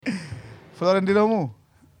Φλωρεντίνο μου,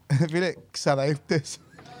 φίλε, ξαναήρθες.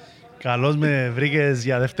 Καλώς με βρήκες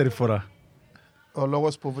για δεύτερη φορά. Ο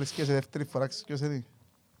λόγος που βρίσκεσαι δεύτερη φορά, ξέρεις ποιος είναι.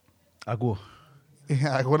 Ακούω.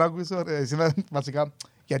 Εγώ να ακούσω, εσύ βασικά,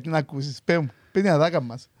 γιατί να ακούσεις. Πες μου, πες την ατάκα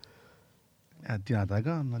μας. Τι να τα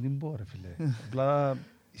κάνω, να την πω ρε φίλε. Απλά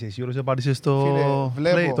είσαι σίγουρος ότι απάντησες στο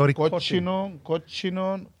Φίλε, play, το βλέπω recording.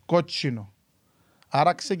 κότσινο.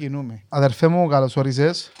 Άρα ξεκινούμε. Αδερφέ μου, καλώς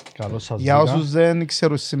όρισες. Καλώς σας Για βρήκα. όσους δεν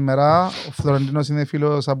ξέρουν σήμερα, ο Φλωρεντίνος είναι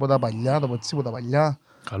φίλος από τα παλιά, το πω έτσι, από τα παλιά,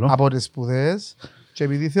 Καλό. από τις σπουδές. Και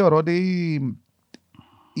επειδή θεωρώ ότι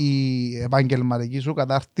η επαγγελματική σου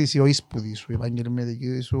κατάρτιση, η σπουδή σου, η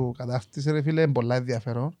επαγγελματική σου κατάρτιση, ρε φίλε, είναι πολλά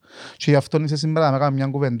ενδιαφέρον. Και γι' αυτό είσαι σήμερα να κάνουμε μια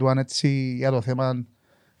κουβεντούα έτσι για το θέμα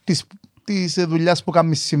της δουλειάς που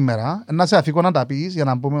κάνεις σήμερα. Να σε αφήκω να τα πεις για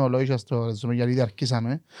να πούμε ολόγια στο ρεζούμε, γιατί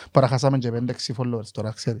αρχίσαμε. Παρά χάσαμε και 5-6 followers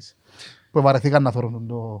τώρα, ξέρεις. Που βαρεθήκαν να θωρούν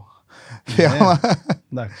το θέμα.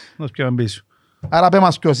 Εντάξει, να σου πιάμε πίσω. Άρα πέ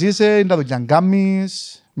μας ποιος είσαι, είναι τα δουλειά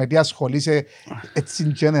κάνεις, με τι ασχολείσαι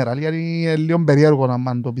έτσι in general, γιατί είναι λίγο περίεργο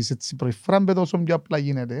να το πεις έτσι πρωί φορά, πέ τόσο πιο απλά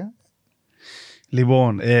γίνεται.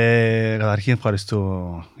 Λοιπόν, καταρχήν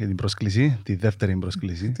ευχαριστώ για την πρόσκληση, τη δεύτερη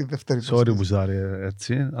πρόσκληση. Τη δεύτερη Sorry πρόσκληση. που ζάρει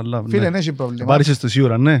έτσι, αλλά Φίλε, ναι. δεν έχει πρόβλημα. Πάρεις το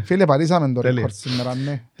σίγουρα, ναι. Φίλε, παρήσαμε το Τέλεια. record σήμερα,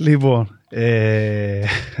 ναι. Λοιπόν,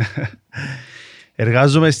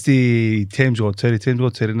 εργάζομαι στη Thames Water. Η Thames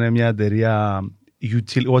Water είναι μια εταιρεία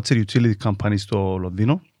water utility company στο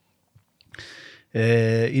Λονδίνο.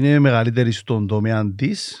 Είναι μεγαλύτερη στον τομέα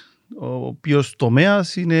της, ο οποίος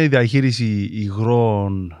τομέας είναι η διαχείριση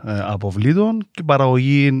υγρών αποβλήτων και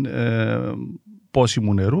παραγωγή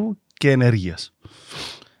πόσιμου νερού και ενέργειας.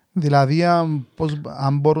 Δηλαδή,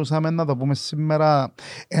 αν μπορούσαμε να το πούμε σήμερα,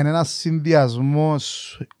 είναι ένας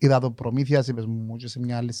συνδυασμός υδατοπρομήθειας, είπες μου και σε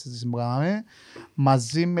μια άλλη συζήτηση που κάναμε,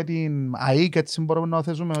 μαζί με την ΑΕΚ, έτσι μπορούμε να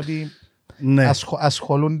θέσουμε ότι Ναι,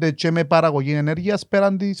 ασχολούνται και με παραγωγή ενέργειας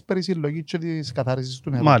πέραν της περισυλλογής και της καθάρισης του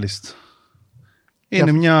νερού. μάλιστα.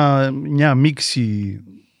 Είναι μια μίξη,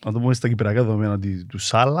 να το πούμε στα κυπριακά δεδομένα, του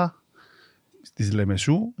Σάλα, της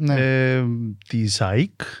Λεμεσού, Ναι. της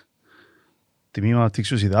ΑΕΚ, τμήμα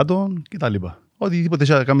αναπτύξεως υδάτων κτλ. Οτιδήποτε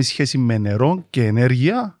έχει να κάνει σχέση με νερό και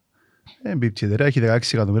ενέργεια, εμπίπτει η εταιρεία, έχει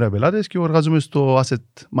 16 εκατομμύρια πελάτες και εργάζομαι στο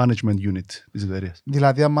Asset Management Unit της εταιρείας.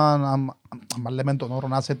 Δηλαδή, άμα λέμε τον όρο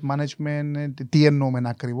asset management, τι εννοούμε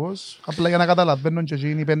ακριβώς, απλά για να καταλαβαίνουν και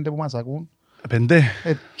εκείνοι οι 5 που μας ακούν 5,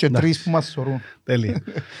 και 3 που μας σωρούν. τέλεια.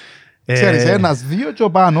 Ξέρεις, 1, 2 και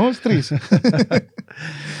ο Πάνος, 3.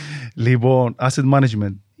 Λοιπόν, Asset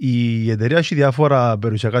Management. Η εταιρεία έχει διάφορα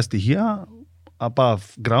περιουσιακά στοιχεία, above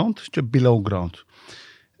ground και below ground.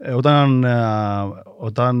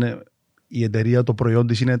 Όταν η εταιρεία, το προϊόν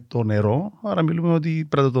της είναι το νερό, άρα μιλούμε ότι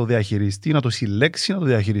πρέπει να το διαχειριστεί, να το συλλέξει, να το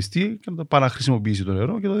διαχειριστεί και να το παραχρησιμοποιήσει το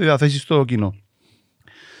νερό και να το διαθέσει στο κοινό.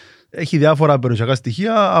 Έχει διάφορα περιουσιακά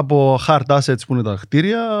στοιχεία, από hard assets που είναι τα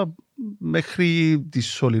κτίρια, μέχρι τις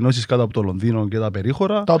σωληνώσεις κάτω από το Λονδίνο και τα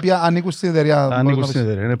περίχωρα. Τα οποία ανήκουν στην εταιρεία. Ανήκουν στην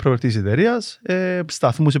εταιρεία. Είναι property της εταιρείας.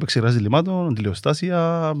 Σταθμούς επεξεργασίας λιμάτων,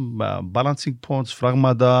 αντιλιοστάσια, balancing points,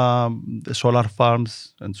 φράγματα, solar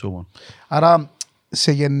farms and so on. Άρα,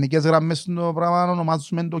 σε γενικές γραμμές το πράγμα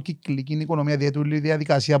ονομάζουμε το κυκλική οικονομία, διότι η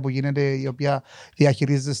διαδικασία που γίνεται, η οποία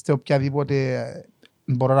διαχειρίζεται οποιαδήποτε,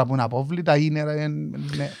 μπορώ να πούμε, απόβλητα ή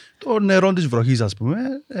Το νερό της βροχής, ας πούμε,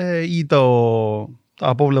 ή τα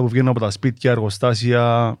απόβλητα που βγαίνουν από τα σπίτια,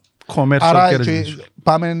 εργοστάσια, commercial Άρα, και και residential.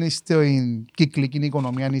 πάμε στην κυκλική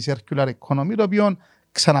οικονομία, η circular economy, το οποίο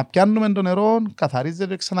ξαναπιάνουμε το νερό, καθαρίζεται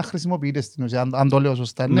και ξαναχρησιμοποιείται στην ουσία, αν το λέω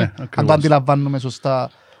σωστά, Ναι, αν το ακριβώς. αντιλαμβάνουμε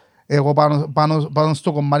σωστά. Εγώ πάνω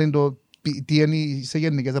στο κομμάτι το τι είναι σε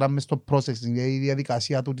γενικές γραμμές το processing, η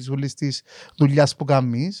διαδικασία του της όλης της δουλειάς που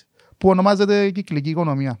κάνεις, που ονομάζεται κυκλική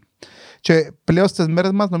οικονομία. Και πλέον στις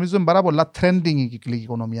μέρες μας νομίζω είναι πάρα πολλά trending η κυκλική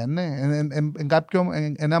οικονομία. Ναι.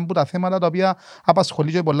 Ένα από τα θέματα τα οποία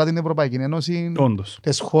απασχολεί και πολλά την Ευρωπαϊκή Ένωση. Όντως.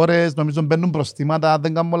 Τις χώρες νομίζω μπαίνουν προστήματα, αν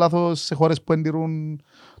δεν κάνω λάθος, σε χώρες που εντηρούν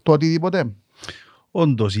το οτιδήποτε.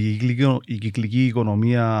 Όντως, η κυκλική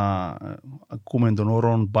οικονομία, ακούμε τον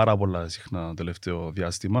όρο πάρα πολλά συχνά το τελευταίο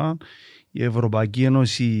διάστημα. Η Ευρωπαϊκή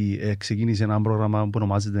Ένωση ξεκίνησε ένα πρόγραμμα που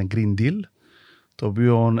ονομάζεται Green Deal, το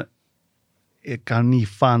οποίο κάνει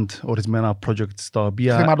fund ορισμένα projects τα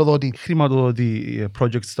οποία χρηματοδοτεί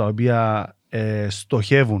projects τα οποία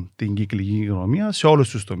στοχεύουν την κυκλική οικονομία σε όλους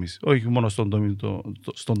τους τομείς. Όχι μόνο στον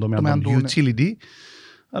τομέα των utility,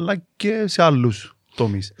 αλλά και σε άλλους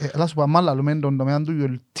τομείς. Αλλά σου πάμε άλλα, λέμε τον τομέα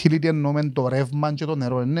του utility, εννοούμε το ρεύμα και το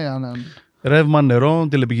νερό. Ρεύμα, νερό,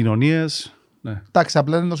 τηλεπικοινωνίες. Ναι. Εντάξει,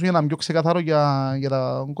 απλά είναι για να είμαι πιο ξεκαθαρό για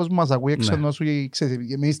τον κόσμο μας ακούει έξω.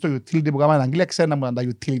 Εμείς το utility που κάνουμε στην Αγγλία ξέρουμε τα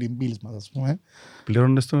utility bills μας, ας πούμε.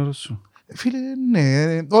 Πληρώνεις το νερό σου. Φίλε,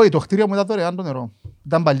 ναι. Όχι, το κτίριο μου ήταν δωρεάν το νερό.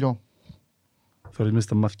 Ήταν παλιό. Θωρείς μες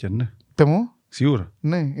στα μάτια, ναι. Πες μου. Σίγουρα.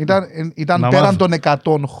 Ναι, ήταν πέραν των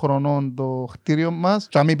 100 χρονών το κτίριο μας,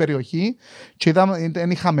 και άμα η περιοχή, και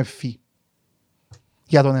δεν είχαμε φύ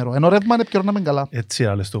για το νερό. Ενώ ρεύμα είναι επικαιρώναμε καλά. Έτσι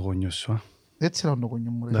άλλες το γόνιο σου. Έτσι ήταν το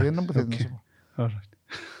γόνιο μου. Δεν είναι που θες να σου πω. Alright.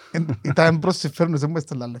 Ήταν προς συμφέρον, δεν μου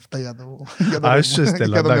έστελα λεφτά για το Α, είσαι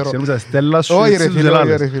στέλα, εντάξει, νόμιζα στέλα σου, όχι έτσι ρε τους φίλε, όχι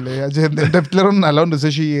ελάλες. ρε φίλε. Δεν πληρώνουν να λέω, τους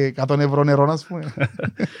έχει 100 ευρώ νερό, ας πούμε.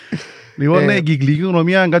 Λοιπόν, ναι, η κυκλική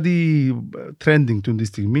οικονομία είναι κάτι trending τη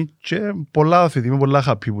στιγμή και πολλά θετή, είμαι πολλά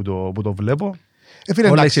happy που το βλέπω. Φίλε,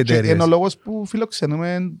 Όλες εντάξει, οι και εταιρείες. είναι ο λόγος που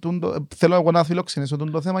φιλοξενούμε, θέλω εγώ να φιλοξενήσω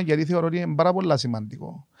το θέμα, γιατί θεωρώ ότι είναι πάρα πολύ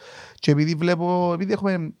σημαντικό. Και επειδή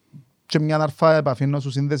έχουμε και μια αρφά επαφή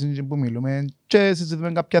σου σύνδεση που μιλούμε και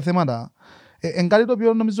συζητούμε κάποια θέματα, είναι κάτι το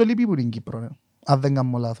οποίο νομίζω λείπει που είναι η Κύπρο, αν δεν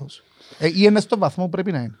κάνω λάθος. Ή είναι στο βαθμό που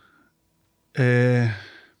πρέπει να είναι.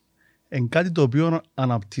 Είναι κάτι το οποίο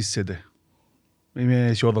αναπτύσσεται. Είμαι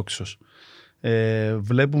αισιόδοξος.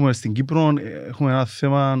 Βλέπουμε στην Κύπρο, έχουμε ένα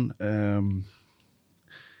θέμα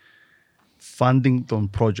funding των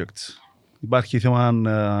projects. Υπάρχει θέμα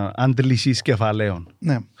άντλησης κεφαλαίων.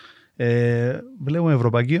 Ναι. Βλέπουμε η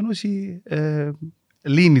Ευρωπαϊκή Ένωση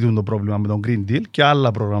λύνει το πρόβλημα με τον Green Deal και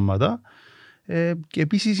άλλα προγράμματα και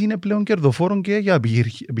επίσης είναι πλέον κερδοφόρον και για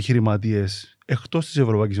επιχειρηματίες εκτός της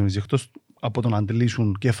Ευρωπαϊκής Ένωσης, εκτός από το να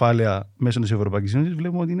αντλήσουν κεφάλαια μέσω της Ευρωπαϊκής Ένωσης,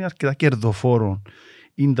 βλέπουμε ότι είναι αρκετά κερδοφόρον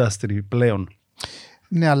industry πλέον.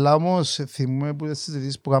 Ναι, αλλά όμως θυμούμε που τις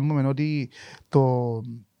συζητήσεις που κάνουμε ότι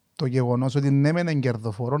το γεγονός ότι ναι μεν είναι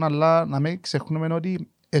κερδοφόρο, αλλά να μην ξεχνούμε ότι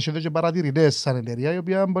έχει εδώ και παρατηρητές σαν εταιρεία η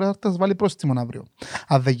οποία μπορεί να σας βάλει πρόστιμο αύριο,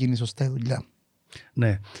 αν δεν γίνει σωστά η δουλειά.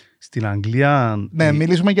 Ναι, στην Αγγλία... Ναι,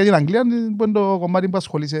 μιλήσουμε για την Αγγλία που είναι το κομμάτι που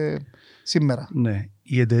ασχολείσαι σήμερα. Ναι,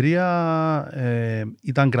 η εταιρεία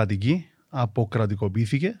ήταν κρατική,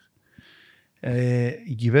 αποκρατικοποιήθηκε.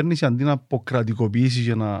 Η κυβέρνηση αντί να αποκρατικοποιήσει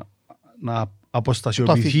για να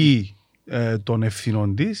αποστασιοποιηθεί των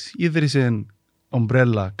ευθυνών της, ίδρυσε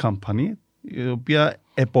umbrella company, η οποία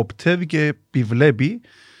εποπτεύει και επιβλέπει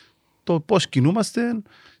το πώς κινούμαστε.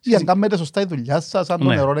 Για να κάνετε σωστά η δουλειά σας, αν το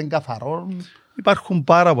Ναι. νερό είναι καθαρό. Υπάρχουν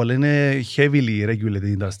πάρα πολλά, είναι heavily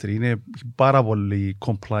regulated industry, είναι πάρα πολύ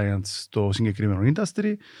compliance στο συγκεκριμένο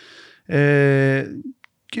industry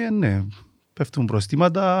και ναι, πέφτουν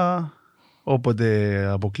προστήματα, όποτε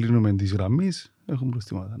αποκλίνουμε τις γραμμές, έχουν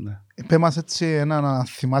προστήματα, ναι. Πες μας έτσι να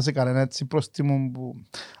θυμάσαι κανένα έτσι πρόστιμο που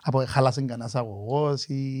χάλασε κανένας αγωγός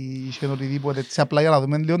ή είχε οτιδήποτε έτσι, απλά για να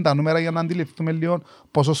δούμε λίγο τα νούμερα για να αντιληφθούμε λίγο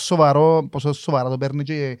πόσο σοβαρά το παίρνει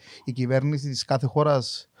και η κυβέρνηση της κάθε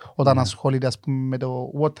χώρας όταν ασχολείται ας πούμε, με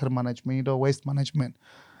το water management ή το waste management.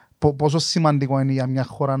 Πόσο σημαντικό είναι για μια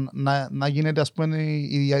χώρα να γίνεται ας πούμε,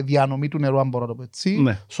 η διανομή του νερού, αν μπορώ να το πω έτσι,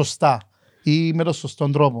 Ναι. σωστά ή με τον σωστό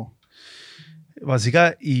τρόπο.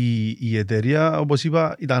 Βασικά η εταιρεία, όπως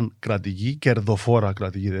είπα, ήταν κρατική, κερδοφόρα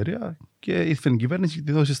κρατική εταιρεία και ήρθε η κυβέρνηση και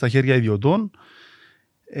τη δώσει στα χέρια ιδιωτών.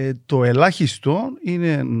 Το ελάχιστο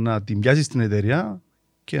είναι να την πιάσει στην εταιρεία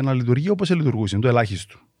και να λειτουργεί όπως λειτουργούσε. Είναι το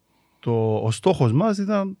ελάχιστο. Ο στόχος μας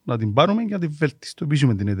ήταν να την πάρουμε και να την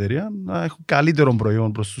βελτιστοποιήσουμε την εταιρεία, να έχουμε καλύτερο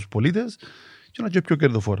προϊόν προς τους πολίτες και να είναι πιο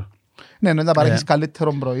κερδοφόρα. Ναι, να παρέχεις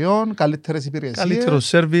καλύτερο προϊόν, καλύτερες υπηρεσίες. Καλύτερο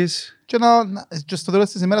service. Και στο τέλος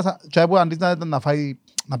της ημέρας, και που αντί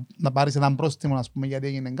να πάρεις έναν πρόστιμο, ας πούμε, γιατί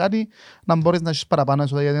έγινε κάτι, να μπορείς να έχεις παραπάνω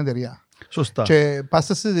έσοδα για την εταιρεία. Σωστά. Και πας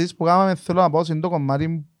στις συζητήσεις που κάναμε, θέλω να πω, είναι το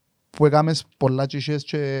κομμάτι που έκαμε πολλά τσίσες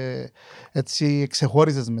και έτσι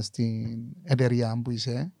ξεχώρισες μες στην εταιρεία που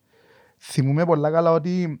είσαι. Θυμούμε πολλά καλά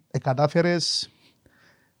ότι κατάφερες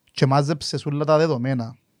και μάζεψες όλα τα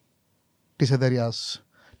δεδομένα της εταιρείας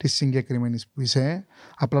της συγκεκριμένης που είσαι,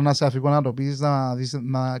 απλά να σε αφηγώ να το πεις,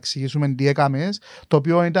 να εξηγήσουμε τι έκαμες, το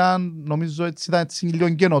οποίο ήταν, νομίζω, ήταν λίγο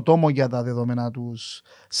καινοτόμο για τα δεδομένα τους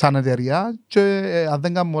σαν εταιρεία και αν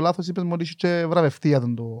δεν κάνω λάθος είπες μου ότι είσαι και βραβευτεί για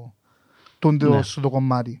το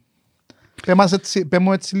κομμάτι. Πες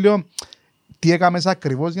μου έτσι λίγο τι έκαμες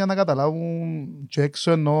ακριβώς για να καταλάβουν και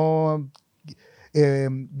έξω εννοώ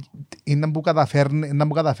είναι που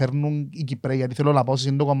καταφέρνουν οι Κυπρέοι, γιατί θέλω να πω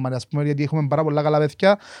σε το κομμάτι, ας πούμε, γιατί έχουμε πάρα πολλά καλά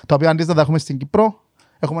παιδιά, τα οποία αντίστοιχα τα έχουμε στην Κύπρο,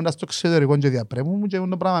 έχουμε ένα στο εξωτερικό και διαπρέπουν και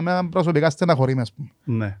το πράγμα με προσωπικά στεναχωρεί με, ας πούμε.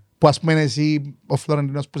 Ναι. Που ας πούμε εσύ, ο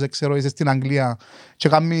Φλωρεντίνος που σε ξέρω, είσαι στην Αγγλία και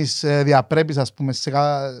κάνεις διαπρέπεις, ας πούμε,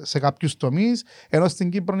 σε κάποιους τομείς, ενώ στην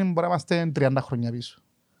Κύπρο μπορεί να είμαστε 30 χρόνια πίσω.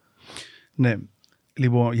 Ναι.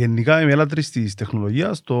 Λοιπόν, γενικά είμαι έλατρης της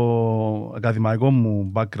τεχνολογίας. Το ακαδημαϊκό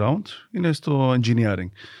μου background είναι στο engineering.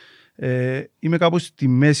 Είμαι κάπου στη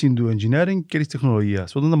μέση του engineering και της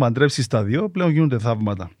τεχνολογίας. Όταν τα παντρέψεις τα δύο, πλέον γίνονται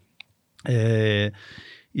θαύματα.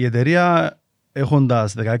 Η εταιρεία,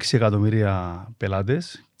 έχοντας 16 εκατομμύρια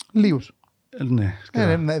πελάτες, Λίγους. Ναι.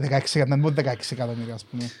 16 εκατομμύρια, ας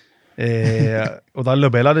πούμε. Όταν λέω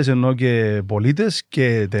πελάτες εννοώ και πολίτες και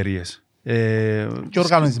εταιρείες. Και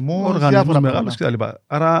οργανισμούς μεγάλους κτλ.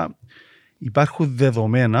 Άρα υπάρχουν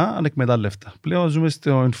δεδομένα ανεκμετάλλευτα. Πλέον ζούμε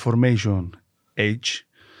στο information age,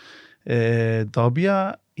 τα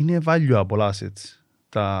οποία είναι valuable assets,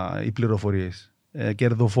 οι πληροφορίες,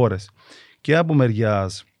 κερδοφόρες. Και από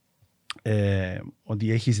μεριάς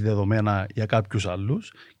ότι έχεις δεδομένα για κάποιους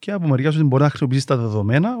άλλους και από μεριάς ότι μπορεί να χρησιμοποιήσεις τα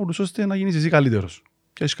δεδομένα ώστε να γίνεις εσύ καλύτερος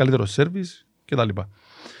και έχεις καλύτερο service κτλ.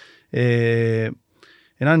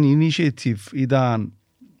 Ένα initiative ήταν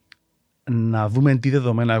να δούμε τι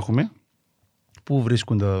δεδομένα έχουμε, πού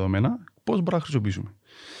βρίσκονται τα δεδομένα, πώς μπορούμε να χρησιμοποιήσουμε.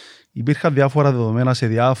 Υπήρχαν διάφορα δεδομένα σε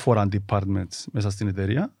διάφορα departments μέσα στην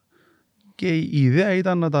εταιρεία και η ιδέα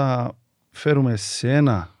ήταν να τα φέρουμε σε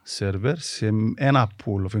ένα server, σε ένα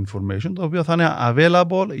pool of information, το οποίο θα είναι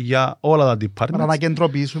available για όλα τα departments. Να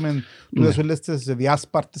κεντροποιήσουμε τις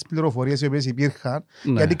διάσπαρτες πληροφορίες οι οποίες υπήρχαν,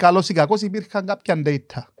 γιατί καλώς ή κακώς υπήρχαν κάποια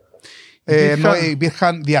data.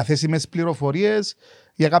 Υπήρχαν διαθέσιμες πληροφορίες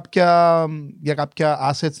για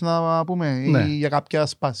κάποια assets, να πούμε, ή για κάποια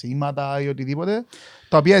σπασίματα ή οτιδήποτε,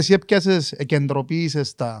 τα οποία εσύ έπιασες,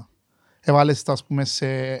 κεντροποίησες τα, έβαλες τα, ας πούμε, σε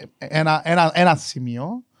ένα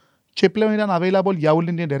σημείο και πλέον ήταν available για όλη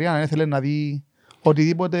την εταιρεία, αν ήθελε να δει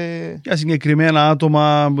οτιδήποτε. Για συγκεκριμένα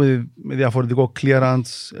άτομα με διαφορετικό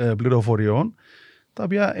clearance πληροφοριών, τα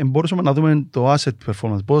οποία μπορούσαμε να δούμε το asset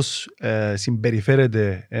performance, πώς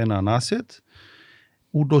συμπεριφέρεται έναν asset,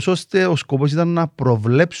 ούτως ώστε ο σκοπός ήταν να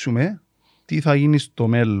προβλέψουμε τι θα γίνει στο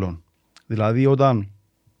μέλλον. Δηλαδή, όταν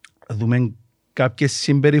δούμε κάποιες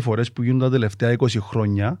συμπεριφορές που γίνουν τα τελευταία 20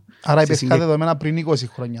 χρόνια. Άρα υπήρχαν δεδομένα πριν 20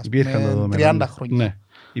 χρόνια, με 30 χρόνια. Ναι,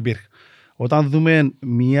 υπήρχε. Όταν δούμε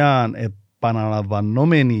μια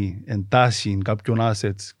επαναλαμβανόμενη εντάση κάποιων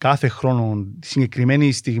assets κάθε χρόνο,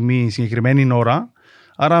 συγκεκριμένη στιγμή, συγκεκριμένη ώρα,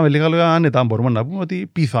 άρα με λίγα λόγια άνετα μπορούμε να πούμε ότι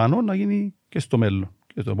πιθανό να γίνει και στο μέλλον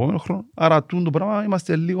και στο επόμενο χρόνο. Άρα το πράγμα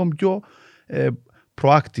είμαστε λίγο πιο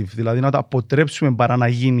proactive, δηλαδή να το αποτρέψουμε παρά να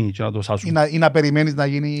γίνει και να το σάσουμε. Ή να περιμένεις να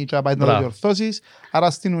γίνει και να πάει να το διορθώσεις.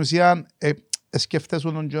 Άρα στην ουσία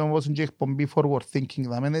σκεφτέσουν τον Τζον και εκπομπή forward thinking,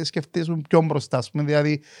 δηλαδή σκεφτέσουν πιο μπροστά,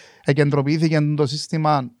 δηλαδή εκεντροποιήθηκε το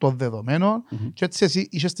σύστημα των δεδομένων και έτσι εσύ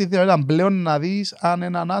είχες τη δυνατότητα πλέον να δεις αν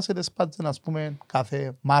έναν asset σπάτσε, ας πούμε,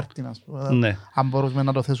 κάθε Μάρτιν, ας πούμε, αν μπορούμε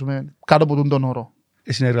να το θέσουμε κάτω από τον όρο.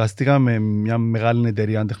 Συνεργαστήκαμε με μια μεγάλη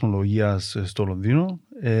εταιρεία τεχνολογίας στο Λονδίνο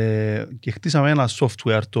και χτίσαμε ένα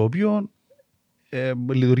software το οποίο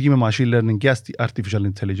λειτουργεί με machine learning και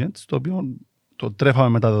artificial intelligence, το οποίο το τρέφαμε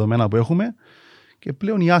με τα δεδομένα που έχουμε και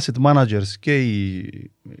πλέον οι asset managers και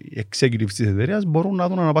οι executives της εταιρείας μπορούν να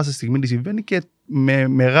δουν ανά πάσα στιγμή τι συμβαίνει και με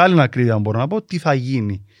μεγάλη ακρίβεια μπορώ να πω τι θα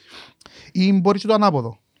γίνει. Ή μπορεί και το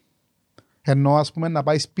ανάποδο. Ενώ ας πούμε να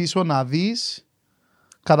πάει πίσω να δεις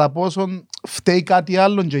κατά πόσον φταίει κάτι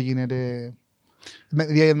άλλο και γίνεται.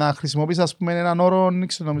 Να χρησιμοποιήσεις, ας πούμε, έναν όρο,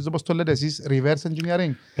 νομίζω πώς το λέτε εσείς, reverse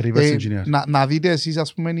engineering. Reverse engineering. Να δείτε εσείς,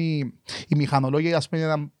 ας πούμε, οι μηχανολόγοι, ας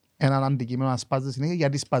πούμε, έναν αντικείμενο να σπάζεται συνέχεια,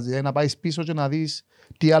 γιατί σπάζεται, να πάει πίσω και να δεις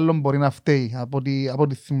τι άλλο μπορεί να φταίει, από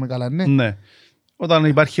ό,τι θυμούμε καλά, ναι. Ναι. Όταν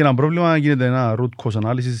υπάρχει ένα πρόβλημα, γίνεται ένα root cause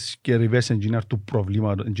analysis και reverse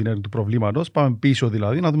engineering του προβλήματος. Πάμε πίσω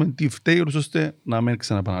δηλαδή, να δούμε τι φταίει, ώστε να μην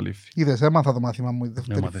ξαναπαναλήφθει. Είδες, έμαθα το μάθημα μου η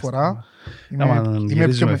δεύτερη φορά.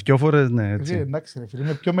 Γυρίζουμε δύο φορές, ναι, έτσι. Εντάξει ρε φίλε,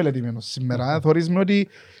 είμαι πιο μελετημένος σήμερα. Θωρίζουμε ότι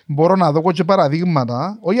μπορώ να δω και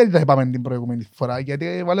παραδείγματα, όχι γιατί τα είπαμε την προηγούμενη φορά,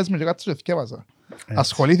 γιατί βάλες με και κάτι σου εθκεύασα.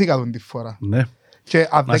 Ασχολήθηκα τον τη φορά. Ναι. Και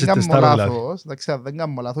αν δεν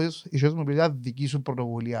κάνω λάθος, ίσως μου πει δική σου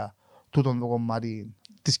πρωτοβουλία τούτον το κομμάτι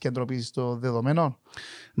της κεντροποίησης των δεδομένων.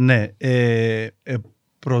 Ναι,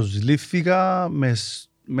 προσλήφθηκα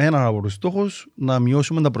με έναν από τους στόχους να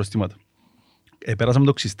μειώσουμε τα προστήματα. Περάσαμε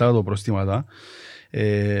το ξιστάτο προστήματα,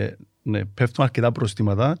 ναι, πέφτουν αρκετά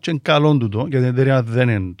προστήματα και είναι καλό τούτο, γιατί την εταιρεία δεν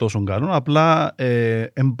είναι τόσο καλό, απλά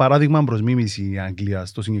εν παράδειγμα προς μίμηση η Αγγλία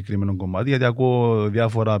στο συγκεκριμένο κομμάτι, γιατί ακούω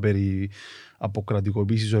διάφορα περί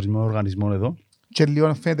αποκρατικοποίησης ορισμένων οργανισμών εδώ. Και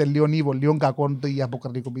λίγο φαίνεται λίγο ύβο, λίγο κακό η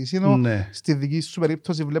αποκρατικοποίηση. Ναι. Στη δική σου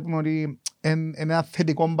περίπτωση βλέπουμε ότι είναι ένα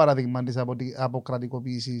θετικό παράδειγμα της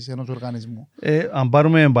αποκρατικοποίησης ενός οργανισμού. Αν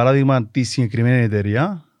πάρουμε παράδειγμα τη συγκεκριμένη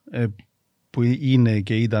εταιρεία, που είναι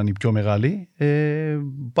και ήταν η πιο μεγάλη,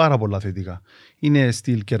 πάρα πολλά θετικά. Είναι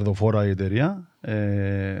στυλ κερδοφόρα η εταιρεία.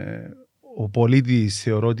 Ο πολίτης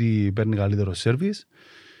θεωρώ ότι παίρνει καλύτερο service.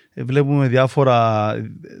 Βλέπουμε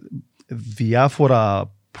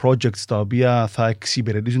διάφορα projects τα οποία θα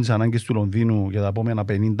εξυπηρετήσουν τις ανάγκες του Λονδίνου για τα επόμενα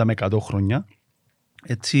 50 με 100 χρόνια.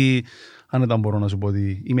 Έτσι, άνετα μπορώ να σου πω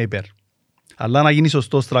ότι είμαι υπέρ. Αλλά να γίνει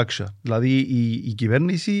σωστό structure. Δηλαδή η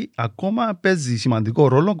κυβέρνηση ακόμα παίζει σημαντικό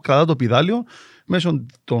ρόλο, κρατά το πηδάλιο μέσω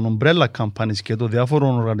των umbrella companies και των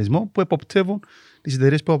διάφορων οργανισμών που εποπτεύουν τις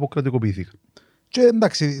εταιρείες που αποκρατικοποιήθηκαν. Και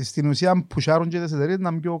εντάξει, στην ουσία πουσάρουν και τις εταιρείες να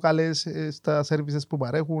είναι πιο καλές στα services που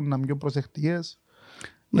παρέχουν, να είναι πιο προσεκτικές,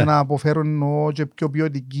 ναι, για να αποφέρουν και πιο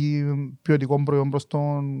ποιοτικό προϊόν προς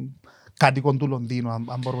τον κάτοικο του Λονδίνου,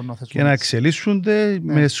 αν μπορούμε να θέσουμε. Και να εξελίσσονται,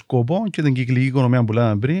 ναι, με σκοπό και την κυκλική οικονομία που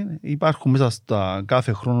λέγαμε πριν. Υπάρχουν μέσα στα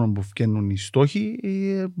κάθε χρόνο που βγαίνουν οι στόχοι,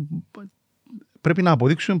 πρέπει να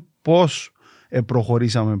αποδείξουν πώς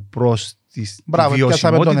προχωρήσαμε προς τη βιωσιμότητα.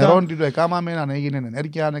 Πιάσαμε το νερό, τι το έκαναμε, αν έγινε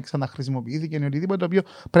ενέργεια, αν ξαναχρησιμοποιήθηκε ή οτιδήποτε, το οποίο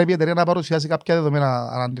πρέπει η εταιρεία να παρουσιάσει κάποια δεδομένα,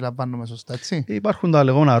 αν αντιλαμβάνομαι σωστά, έτσι. Υπάρχουν τα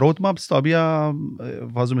λεγόμενα roadmaps, τα οποία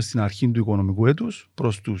βάζουμε στην αρχή του οικονομικού έτους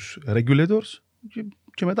προς τους regulators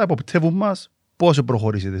και μετά υποπτεύουν μας πώς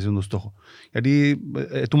προχωρήσετε σε τον στόχο. Γιατί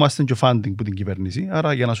ετοιμάστε και funding που την κυβέρνηση,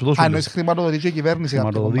 άρα για να σου δώσουν. Εννοείς χρηματοδοτεί και η κυβέρνηση.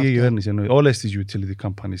 Χρηματοδοτεί και η κυβέρνηση. Όλες τις utility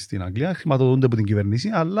companies στην Αγγλία χρηματοδοτούνται από την κυβέρνηση,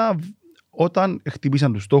 αλλά όταν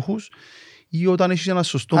χτυπήσαν τους στόχους ή όταν έχεις ένα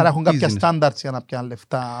σωστό. Άρα έχουν κάποια standards για να πιάνουν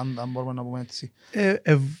λεφτά, αν μπορούμε να πούμε έτσι.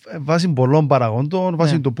 Βάσει πολλών παραγόντων,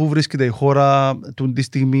 βάσει το πού βρίσκεται η χώρα, τη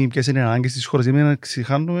στιγμή, ποιες είναι οι ανάγκες της χώρας. Γιατί να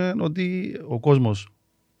ξεχάνουμε ότι ο κόσμος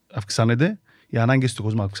αυξάνεται. Οι ανάγκες του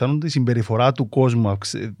κόσμου αυξάνονται, η συμπεριφορά του κόσμου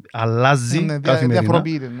αλλάζει καθημερινά.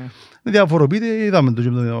 Διαφοροποιείται, ναι. Διαφοροποιείται, είδαμε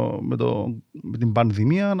με την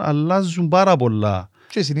πανδημία, αλλάζουν πάρα πολλά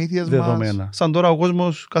και συνήθειες δεδομένα. Μας. Σαν τώρα ο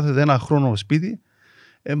κόσμος κάθεται ένα χρόνο σπίτι,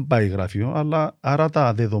 δεν πάει γραφείο, αλλά άρα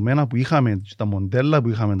τα δεδομένα που είχαμε, τα μοντέλα που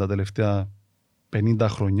είχαμε τα τελευταία 50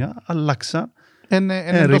 χρόνια, αλλάξαν.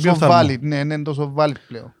 Είναι τόσο valid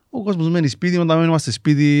πλέον. Ο κόσμος μένει σπίτι, όταν είμαστε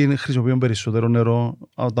σπίτι χρησιμοποιούμε περισσότερο νερό,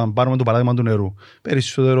 όταν πάρουμε το παράδειγμα του νερού,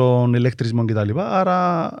 περισσότερο ηλεκτρισμό κτλ.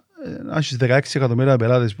 Άρα, αν έχεις 16 εκατομμύρια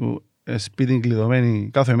πελάτες που σπίτι κλειδωμένοι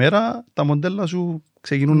κάθε μέρα, τα μοντέλα σου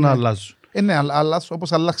ξεκινούν να αλλάζουν. Ναι,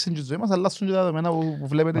 όπως αλλάξουν και η ζωή μας, αλλάξουν και τα δεδομένα που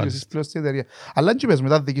βλέπετε και εσείς πλέον στην εταιρεία. Αλλά τι πες,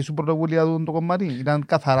 μετά δική σου πρωτοβουλία το κομμάτι, ήταν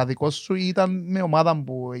καθαρά δικό σου ή ήταν με ομάδα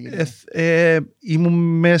που έγινε? Ήμουν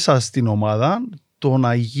μέσα στην ομάδα. Το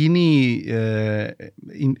να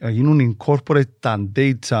γίνουν incorporate τα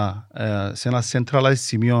data σε ένα centralized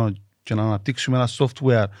σημείο και να αναπτύξουμε ένα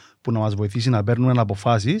software που να μας βοηθήσει να παίρνουμε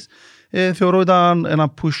αποφάσεις, θεωρώ ήταν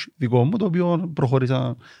ένα push δικό μου, το οποίο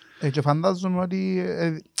προχώρησα. Και φαντάζομαι ότι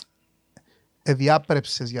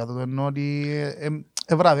διάπρεψες για το, ενώ ότι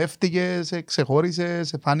βραβεύτηκες,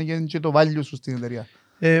 ξεχώρισες, φάνηκε και το value σου στην εταιρεία.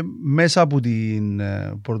 Μέσα από την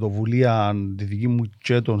πρωτοβουλία τη δική μου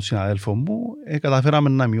και των συναδέλφων μου καταφέραμε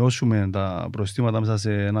να μειώσουμε τα προστήματα μέσα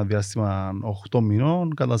σε ένα διάστημα 8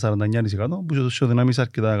 μηνών κατά 49%, που σε τόσο δυνάμεις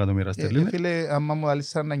αρκετά εκατομμύρια στελίνες. Φίλε, άμα μου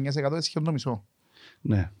δαλείς 49% είναι σχεδόν το μισό.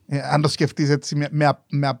 Ναι. Αν το σκεφτείς έτσι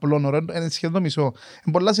με απλό όρο, είναι σχεδόν το μισό.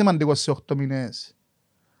 Είναι πολλά σημαντικό σε 8 μήνες.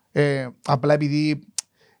 Απλά επειδή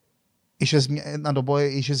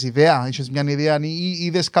είχες ιδέα, είχες μια ιδέα ή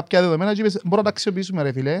είδες κάποια δεδομένα και είπες μπορώ να τα αξιοποιήσουμε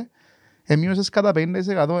ρε φίλε. Μείωσες κατά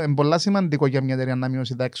 50%. Είναι πολλά σημαντικό για μια εταιρεία να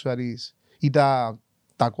μειώσει τα έξοδα της ή τα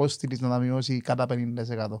κόστη της να τα μειώσει κατά 50%.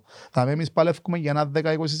 Θα εμείς παλεύουμε για ένα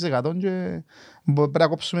 10-20% και πρέπει να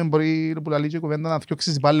κόψουμε μπορεί που λαλεί και κουβέντα να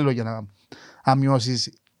φτιάξεις υπάλληλο για να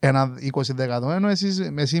μειώσεις ένα 20%. Ενώ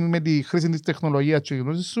εσύ με τη χρήση της τεχνολογίας και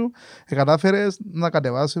γνώσης σου κατάφερες να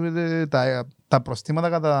κατεβάσουμε τα προστήματα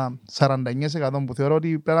κατά 49% που θεωρώ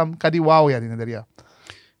ότι πρέπει να είναι κάτι wow για την εταιρεία.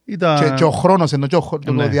 Και ο χρόνος, ενώ και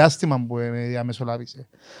το διάστημα που διαμεσολάβησε.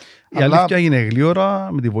 Η αλήθεια είναι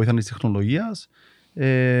γλύωρα με τη βοήθεια της τεχνολογίας.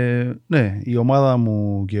 Ναι, η ομάδα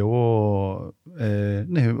μου και εγώ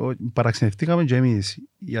παραξενευτήκαμε και εμείς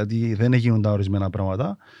γιατί δεν έγιναν τα ορισμένα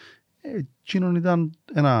πράγματα. Εκείνον ήταν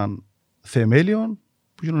ένα θεμέλιο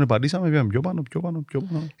που εκείνον επαντήσαμε, πήγαμε πιο πάνω.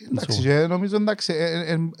 Εντάξει, και νομίζω εντάξει,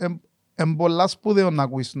 είναι πολλά σπουδαίο να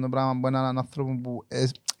ακούεις το πράγμα από έναν άνθρωπο που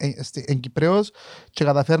είναι Κυπρέος και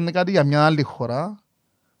καταφέρνει κάτι για μια άλλη χώρα,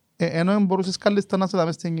 ενώ μπορούσες καλύτερα να σε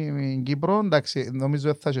δάμε στην Κύπρο, εντάξει, νομίζω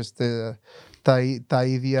ότι θα έχεις τα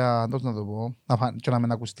ίδια, πώς να το πω, και να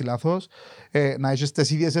μην ακουστεί λάθος, να έχεις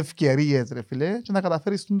τις ίδιες ευκαιρίες, ρε φίλε, και να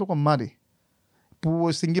καταφέρεις το κομμάτι.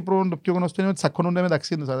 Που στην Κύπρο το πιο γνωστό είναι ότι τσακώνονται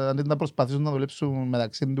μεταξύ τους. Αντί να προσπαθήσουν να δουλέψουν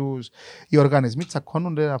μεταξύ τους οι οργανισμοί,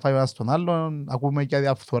 τσακώνονται να φάει ο ένας τον άλλον. Ακούμε και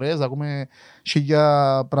διαφθορές, ακούμε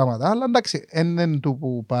χίλια πράγματα. Αλλά εντάξει, είναι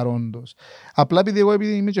του παρόντος. Απλά επειδή εγώ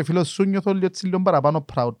είμαι και φίλος σου, νιώθω λίγο παραπάνω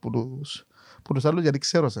proud που τους άλλους, γιατί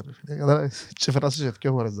ξέρω σε ρε φίλε. Και φεράσαι και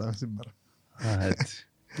δύο φορές σήμερα. Έτσι.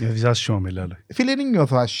 Νιώθεις άσχημα με λάλο. Φίλε, δεν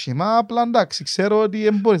νιώθω άσχημα, απλά εντάξει, ξέρω ότι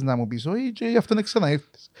δεν μπορείς να μου πεις και γι' αυτό δεν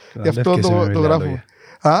ξαναήρθες. Γι' αυτό το γράφω.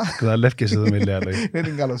 Καταλεύκεσαι εδώ με λάλο. Είναι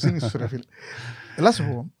την καλοσύνη σου ρε φίλε. Έλα σου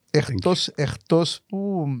πω, εκτός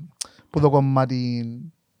που που το κομμάτι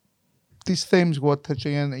της Thames Water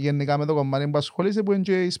και γενικά με το κομμάτι που ασχολείσαι που είναι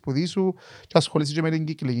και η σπουδή σου και ασχολείσαι και με την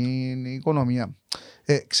κυκλική οικονομία.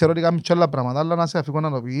 Ξέρω ότι κάνεις και άλλα πράγματα, αλλά να σε αφήγω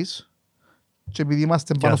να το πεις και επειδή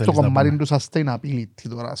είμαστε πάνω στο κομμάτι του sustainability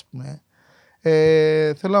τώρα, ας πούμε,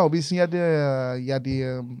 θέλω να το πεις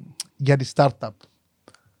για τη startup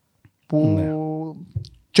που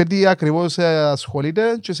και τι ακριβώς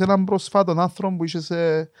ασχολείται και σε έναν προσφάτων άνθρωπο που είσαι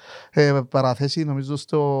σε παραθέσει νομίζω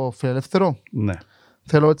στο Φιλελεύθερο. Ναι.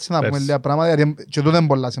 Θέλω έτσι να πούμε λίγα πράγματα, γιατί και τούτο είναι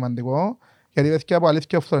πολύ σημαντικό, γιατί παιδιά από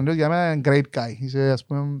αλήθεια ο Φθονέντος για μένα είναι great guy. Είσαι ας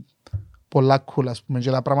πούμε πολλά cool, ας πούμε,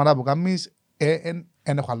 και τα πράγματα που κάνεις,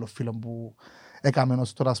 δεν έχω άλλο φίλο που έκαμε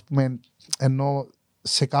ως τώρα, ας πούμε, ενώ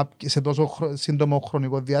σε τόσο σύντομο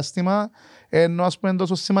χρονικό διάστημα, ενώ ας πούμε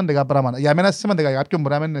τόσο σημαντικά πράγματα. Για μένα είναι σημαντικά, για κάποιον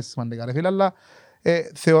μπορεί να μην είναι σημαντικά, ρε φίλε, αλλά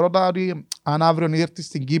θεωρώ ότι αν αύριο ήρθες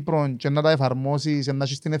στην Κύπρο και να τα εφαρμόσεις, να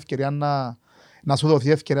έχεις την ευκαιρία να σου δοθεί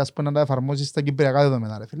ευκαιρία να τα εφαρμόσεις στα κυπριακά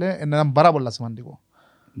δεδομένα, ρε φίλε, είναι ένα πάρα πολύ σημαντικό.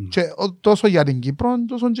 Και τόσο για την Κύπρο,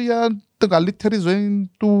 τόσο και για την καλύτερη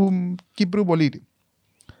ζωή του Κύπρου πολίτη.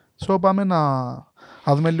 So πάμε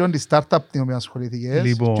να δούμε λίγο τη startup την οποία ασχολήθηκες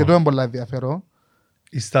λοιπόν, και το είναι πολύ ενδιαφέρον.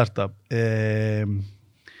 Η startup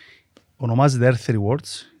ονομάζεται Earth Rewards,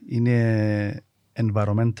 είναι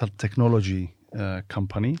environmental technology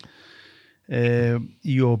company,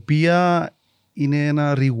 η οποία είναι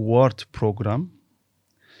ένα reward program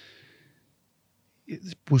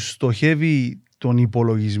που στοχεύει τον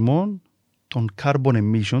υπολογισμό των carbon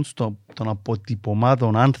emissions, των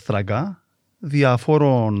αποτυπωμάτων άνθρακα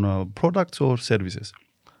διαφόρων products or services.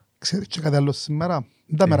 Ξέρεις και κάτι άλλο σήμερα?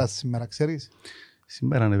 Δεν τα μέρα σήμερα, ξέρεις?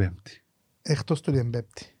 Σήμερα είναι Πέμπτη. Εκτός του είναι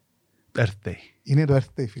Πέμπτη. Earth Day. Είναι το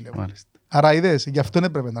Earth Day, φίλε μου. Μάλιστα. Άρα είδες, γι' αυτό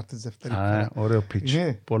δεν πρέπει να έρθεις δεύτερη. Ωραίο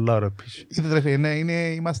pitch. Πολλά ωραίο pitch.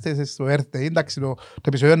 Είδες, είμαστε στο Earth Day. Εντάξει, το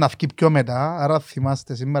επεισόδιο να βγει πιο μετά, άρα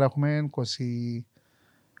θυμάστε, σήμερα έχουμε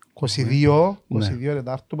 22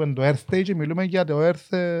 Τετάρτου που είναι το Earth Day και μιλούμε για το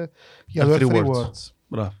Earth Rewards.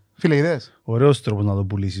 Μπράβο. Φίλε, είδες. Ωραίος τρόπος να το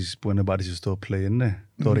πουλήσεις που είναι πάρεις στο play, ναι.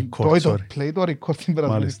 Το record, το play, το record την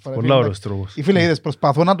περασμένη. Μάλιστα, πολλά ωραίος τρόπος. Φίλε, είδες,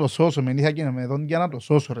 προσπαθώ να το σώσω, με είχα και με εδώ για να το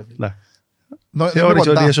σώσω, ρε φίλε. Θεώρησε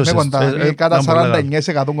ότι έσωσες. Με κατά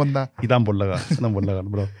 49% κοντά. Ήταν πολλά καλά,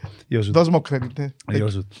 μπράβο. Δώσ' μου credit.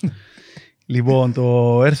 Λοιπόν,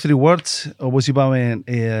 το Earth Rewards, όπως είπαμε,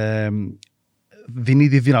 δίνει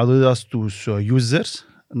τη δυνατότητα στους users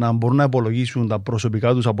να μπορούν να υπολογίσουν τα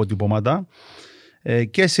προσωπικά τους αποτυπώματα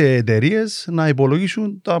και σε εταιρείες να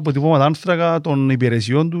υπολογίσουν τα αποτυπώματα άνθρακα των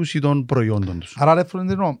υπηρεσιών τους ή των προϊόντων τους. Άρα, ρε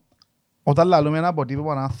Φροντινό, όταν λαλούμε ένα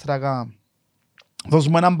αποτύπωμα άνθρακα,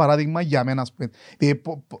 δώσουμε ένα παράδειγμα για μένα.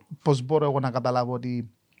 Πώς μπορώ εγώ να καταλάβω ότι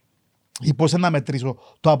ή πώς να μετρήσω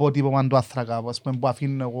το αποτύπωμα του άνθρακα που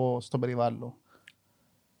αφήνω εγώ στο περιβάλλον?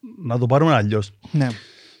 Να το πάρουμε αλλιώς. Ναι.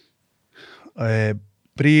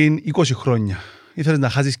 Πριν 20 χρόνια ήθελες να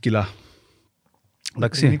χάσεις κιλά.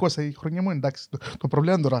 Πριν 20 χρόνια μου εντάξει. Το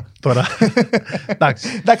πρόβλημα είναι τώρα. Τώρα.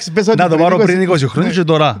 Εντάξει. Να το πάρω πριν 20 χρόνια και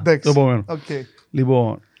τώρα. Το επόμενο.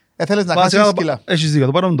 Λοιπόν, θέλεις να χάσεις κιλά. Έχεις δίκιο,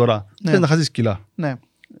 το πάρουμε τώρα. Θέλεις να χάσεις κιλά. Ναι.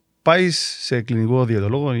 Πάεις σε κλινικό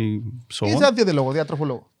διαιτολόγο ή σώμα. Ή σε διαιτολόγο,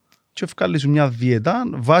 διατροφολόγο. Και βγάλεις μια διέτα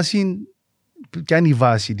βάση. Ποια είναι η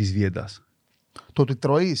βάση της διέτας? Το ότι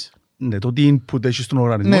τρώεις. Ναι, το τι input έχεις στον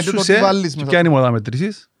οργανισμό σου σε. Ποια είναι η μονάδα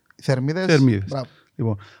μετρήσεις? Θερμίδες.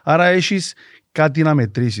 Λοιπόν, άρα έχεις κάτι να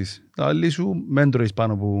μετρήσεις. Τα άλλη σου μεν τρώεις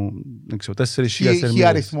πάνω από 4.000 θερμίδες. Χι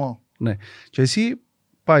αριθμό. Ναι. Και εσύ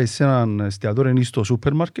πάει σε έναν εστιατόριο ή στο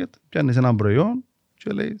σούπερ μάρκετ, πιάνεις έναν προϊόν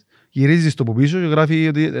και λέει, γυρίζεις το από πίσω και γράφει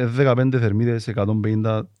ότι 15 θερμίδες,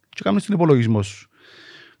 150 και κάνεις τον υπολογισμό σου.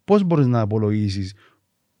 Πώς μπορείς να υπολογίσεις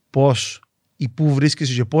πώς ή πού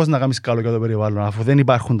βρίσκεσαι και πώς να κάνεις καλό για το περιβάλλον αφού δεν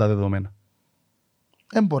υπάρχουν τα δεδομένα?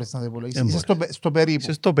 Δεν μπορείς να το υπολογίσεις. Είσαι στο περίπου.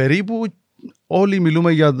 Είσαι στο περίπου. Όλοι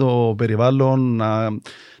μιλούμε για το περιβάλλον,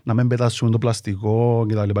 να μην πετάσουμε το πλαστικό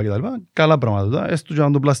κτλ. Καλά πράγματα. Έστω και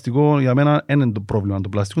αν το πλαστικό για μένα δεν είναι το πρόβλημα. Το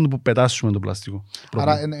πλαστικό είναι που πετάσουμε το πλαστικό.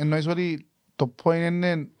 Άρα εννοείς ότι το point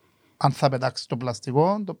είναι αν θα πετάξεις το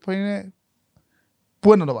πλαστικό, το point είναι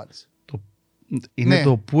πού είναι να το βάλεις. Είναι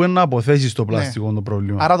το πού είναι να αποθέσεις το πλαστικό το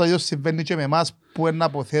πρόβλημα. Άρα το ίδιο συμβαίνει και με εμάς, πού είναι να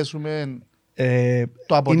αποθέσουμε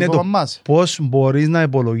το αποτύπωμα μας. Πώς μπορείς να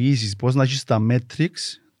υπολογίσεις, πώς να έχεις τα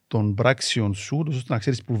metrics των πράξεων σου, ώστε να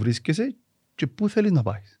ξέρεις πού βρίσκεσαι και πού θέλεις να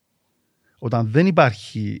πάεις. Όταν δεν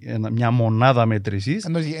υπάρχει μια μονάδα μέτρησης,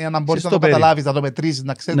 να μπορείς να το καταλάβεις, να το μετρήσεις,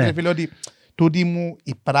 να ξέρεις φίλε ότι τούτη μου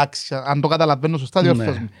η πράξη, αν το καταλαβαίνω σωστά,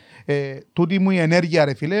 διορθώς μου. Τούτη μου η ενέργεια,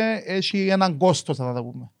 ρε φίλε, έχει έναν κόστος, θα τα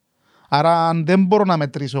πούμε. Άρα, αν δεν μπορώ να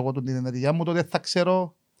μετρήσω εγώ την ενέργειά μου, τότε θα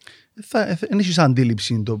ξέρω. Δεν έχεις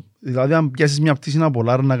αντίληψη. Δηλαδή, αν πιάσεις μια πτήση από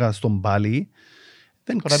Λάρνακα στον Πάλι,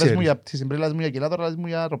 Δεν Τώρα πες μου ξέρεις. για πτήση, πριν λες μου για κιλά, τώρα λες μου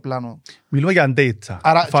για αεροπλάνο. Μιλούμε για data.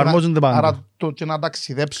 Άρα, Εφαρμόζονται πάντα. Άρα το και να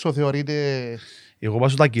ταξιδέψω θεωρείται... Εγώ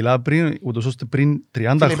βάζω τα κιλά πριν, ούτως ώστε πριν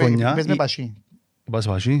 30 Φίλε, χρόνια. πες με πασί. Πας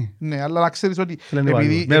πασί. Ναι, αλλά να ξέρεις ότι Φίλε, ναι,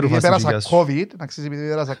 επειδή με ρούφα πέρασα στην υγεία σου. COVID, να ξέρεις επειδή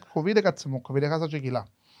πέρασα COVID, έκατσε μου COVID, έχασα και κιλά.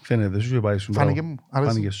 Φαίνεται, σου είχε πάει σου. Φάνηκε μπράβο. μου,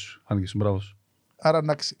 άρεσε. Φάνηκε σου, μπράβο σου. Άρα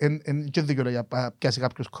εντάξει, και δικαιολογία πιάσει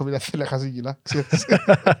κάποιος COVID, θέλει να χάσει κιλά. ξέρεις.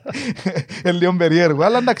 Είναι λίγο περίεργο,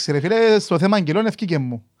 αλλά εντάξει ρε φίλε, στο θέμα αγγελών ευκήκε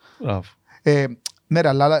μου. Μπράβο. Ναι ρε,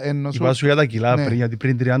 αλλά ενώ σου... Είπα σου για τα κιλά Ναι. πριν, γιατί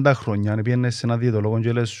πριν 30 χρόνια αν πήγαινες σε ένα διαιτολόγο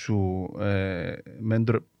και λες σου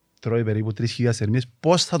τρώει περίπου 3.000 θερμίες,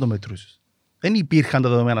 πώς θα το μετρούσεις. Δεν υπήρχαν τα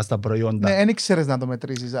δεδομένα στα προϊόντα. Ναι, δεν ήξερες να το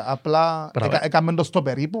μετρήσεις, απλά Μπράβο. έκαμε το στο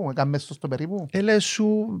περίπου, έκαμε το στο περίπου. Λες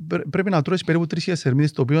σου πρέπει να τρώεις περίπου 3.000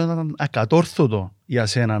 θερμίες, το οποίο ήταν ακατόρθωτο για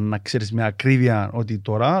σένα να ξέρεις με ακρίβεια ότι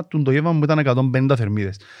τώρα το γεύμα μου ήταν 150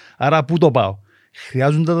 θερμίδες. Άρα πού το πάω.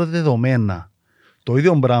 Χρειάζονται τα δεδομένα. Το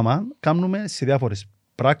ίδιο πράγμα κάνουμε σε διάφορες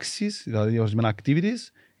πράξεις, δηλαδή ορισμένα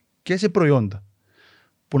activities και σε προϊόντα.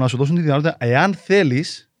 Που να σου δώσουν τη δυνατότητα, εάν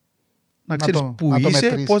θέλεις, να ξέρεις που να το είσαι,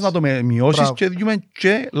 μετρήσεις. πώς να το μειώσεις Μπράβο. και δούμε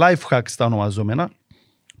και life hacks τα ονομαζόμενα.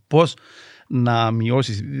 Πώς να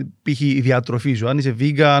μειώσεις, π.χ. η διατροφή σου, αν είσαι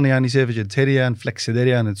vegan, αν είσαι vegetarian,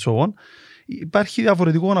 flexitarian and so on. Υπάρχει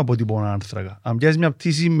διαφορετικό αποτύπωμα άνθρακα. Αν πιάσεις μια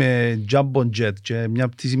πτήση με jumbo jet και μια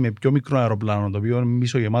πτήση με πιο μικρό αεροπλάνο, το οποίο είναι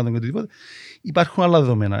μισογεμάτο και οτιδήποτε, υπάρχουν άλλα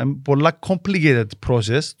δεδομένα. Είναι πολλά complicated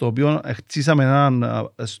process, το οποίο χτίσαμε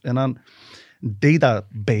έναν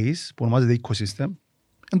database που ονομάζεται ecosystem.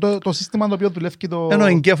 Το σύστημα το οποίο δουλεύει το... Ένα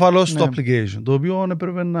εγκέφαλο στο Ναι. application, το οποίο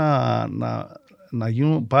έπρεπε να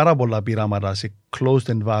γίνουν πάρα πολλά πειράματα σε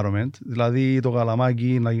closed environment, δηλαδή το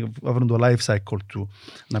καλαμάκι να βρουν το life cycle του,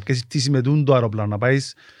 να πιέσεις πτήση με το αεροπλάνο, να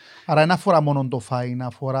πάεις Άρα δεν αφορά μόνο το φάιν,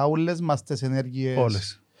 αφορά όλες μας τις ενέργειες.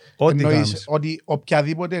 όλες. Ό,τι Εννοείς κάνεις. ότι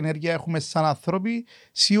οποιαδήποτε ενέργεια έχουμε σαν άνθρωποι,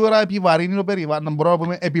 σίγουρα επιβαρύνει το περιβάλλον, μπορούμε να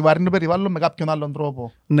πούμε επιβαρύνει το περιβάλλον με κάποιον άλλον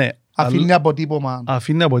τρόπο. Ναι, Αφήνει αποτύπωμα.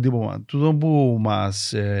 αφήνει αποτύπωμα. Τούτο που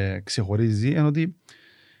μας ξεχωρίζει είναι ότι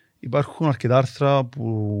υπάρχουν αρκετά άρθρα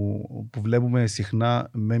που βλέπουμε συχνά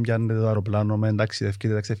με πιάνετε το αεροπλάνο, με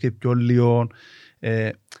ταξιδεύκετε πιο λίγο.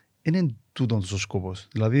 Είναι τούτος ο σκοπός.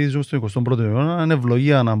 Δηλαδή, ζω στον 21ο αιώνα, είναι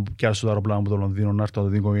ευλογία να πιάσω το αεροπλάνο από το Λονδίνο, να έρθω από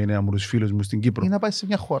την οικογένεια μου, τους φίλους μου στην Κύπρο. Ή να πάει σε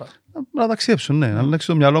μια χώρα. Να ταξιδέψω, ναι, να αλλάξει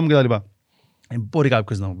το μυαλό μου κτλ. Μπορεί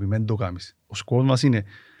κάποιος να μου πει, μην το κάνεις. Ο σκοπός μας είναι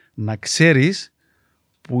να ξέρεις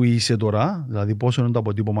που είσαι τώρα, δηλαδή πόσο είναι το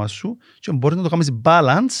αποτύπωμα σου, και μπορείς να το κάνεις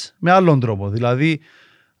balance με άλλον τρόπο. Δηλαδή,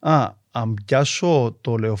 αν πιάσω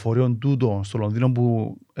το λεωφορείο τούτο στο Λονδίνο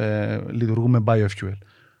που λειτουργούμε biofuel,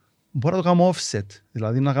 μπορώ να το κάνω offset,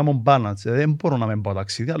 δηλαδή να κάνω balance. Δεν μπορώ να μην πάω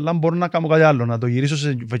ταξίδι, αλλά μπορώ να κάνω κάτι άλλο, να το γυρίσω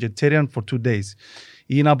σε vegetarian for 2 days.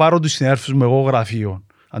 Ή να πάρω τους συνέρφους μου εγώ γραφείο,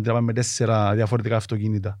 αντί να πάμε με 4 διαφορετικά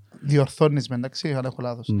αυτοκίνητα. Διορθώνεις με, εντάξει, αν έχω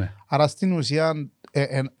λάθος. Ναι. Άρα στην ουσία,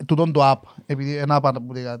 τούτον το app, επειδή ένα app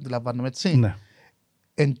που αντιλαμβάνομαι έτσι, Ναι.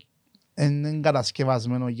 είναι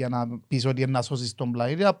κατασκευασμένο για να πεις ότι είναι να σώσεις τον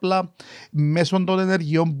πλανήτη, απλά μέσω των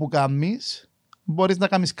ενεργειών που κάνεις, μπορείς να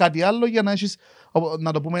κάνεις κάτι άλλο για να έχεις,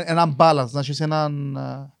 να το πούμε, έναν balance, να έχεις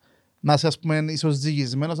να είσαι, ας πούμε,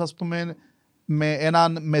 ισοζυγισμένος, ας πούμε,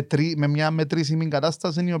 με μια μετρήσιμη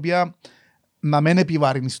κατάσταση, η οποία να μην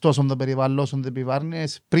επιβαρύνεις τόσο το περιβάλλον όσο το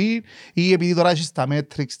επιβάρυνες πριν, ή επειδή τώρα έχεις τα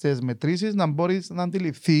metrics, τις μετρήσεις, να μπορείς να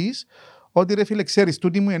αντιληφθείς ότι ρε φίλε, ξέρεις,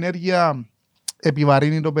 τούτη μου η ενέργεια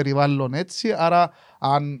επιβαρύνει το περιβάλλον έτσι, άρα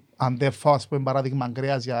αν δεν φάω, ας πούμε, παράδειγμα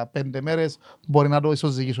κρέας για 5 μέρες, μπορεί να το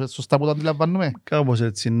ισοζυγίσω. Σωστά που το αντιλαμβάνουμε. Κάπως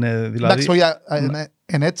έτσι, ναι. Δηλαδή, Εντάξει, όχι,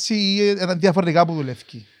 είναι έτσι ή είναι διαφορετικά που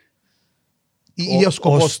δουλεύει. Ή ο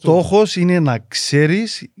σκοπός ο του. στόχος είναι να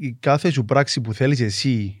ξέρεις η κάθε σου πράξη που θέλεις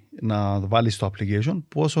εσύ να βάλεις στο application,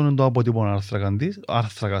 πόσο είναι το αποτύπωμα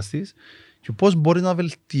άρθρακας της και πώς μπορείς να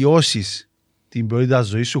βελτιώσεις την ποιότητα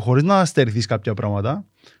ζωής σου χωρίς να στερηθείς κάποια πράγματα,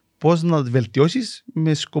 πώς να βελτιώσεις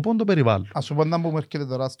με σκοπό το περιβάλλον. Ας σου πω να μου έρχεται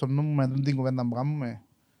τώρα στο νου μου με την κουβέντα που κάνουμε.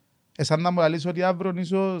 Εσάν να μου λαλείς ότι αύριο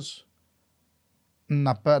ίσως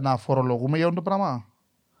να φορολογούμε για αυτό το πράγμα.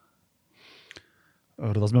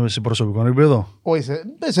 Ρωτάς με σε προσωπικό επίπεδο. Όχι,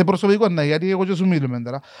 σε προσωπικό, ναι, γιατί εγώ και σου μιλούμε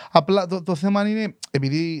τώρα. Απλά το θέμα είναι,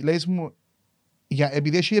 επειδή λέεις μου,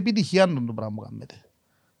 επειδή έχει επιτυχία το πράγμα που κάνετε.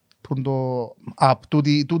 Που το app,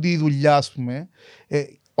 τούτη η δουλειά, ας πούμε,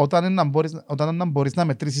 όταν να μπορείς να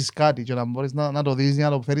μετρήσεις κάτι και να μπορείς να το δεις για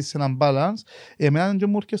να το φέρεις σε έναν balance, εμένα και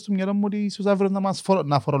μου έρχεται στο μυαλό μου ότι ίσως αύριο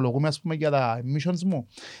να φορολογούμε, ας πούμε, για τα emissions μου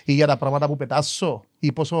ή για τα πράγματα που πετάσω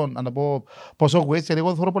ή πόσο waste, γιατί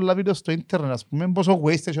εγώ θέλω πολλά βίντεο στο ίντερνετ, ας πούμε, πόσο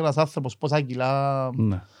waste έχει ένας άνθρωπος, πόσα κιλά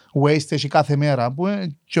Ναι. waste έχει κάθε μέρα,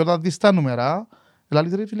 και όταν δεις τα νούμερα,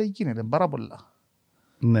 δηλαδή ρε φίλε, γίνεται πάρα πολλά.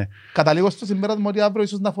 Ναι. Καταλήγω στο συμπέρασμα ότι αύριο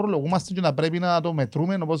ίσως να φορολογούμαστε και να πρέπει να το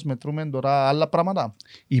μετρούμε όπως μετρούμε τώρα άλλα πράγματα.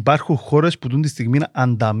 Υπάρχουν χώρες που τούν τη στιγμή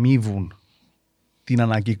ανταμείβουν την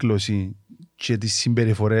ανακύκλωση και τις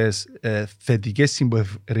συμπεριφορές, θετικές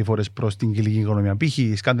συμπεριφορές προς την κυκλική οικονομία. Π.χ.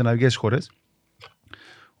 οι σκανδιναβικές χώρες,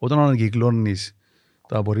 όταν ανακυκλώνεις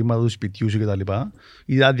τα απορρίμματα του σπιτιού σου κτλ.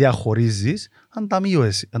 Ή τα διαχωρίζεις,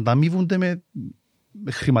 ανταμείβονται με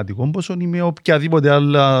χρηματικό ποσό ή με οποιαδήποτε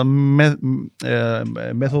άλλα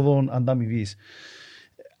μέθοδο ανταμοιβής.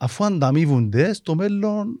 Αφού ανταμείβονται, στο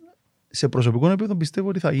μέλλον σε προσωπικό επίπεδο πιστεύω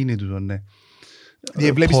ότι θα γίνει τούτο, ναι.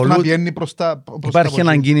 Βλέπεις το να βγαίνει προς τα... Υπάρχει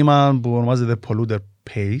ένα κίνημα που ονομάζεται polluter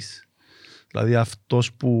pays, δηλαδή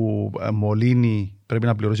αυτός που μολύνει πρέπει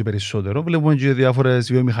να πληρώσει περισσότερο. Βλέπουμε και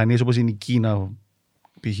διάφορες βιομηχανίες όπως είναι η Κίνα,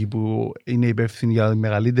 π.χ. που είναι υπεύθυνη για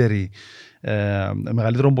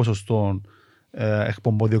μεγαλύτερων ποσοστών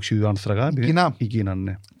εκπομπών διοξιδίου άνθρακα. Η Κίνα,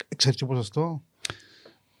 ναι. Ξέρεις τι ποσοστό?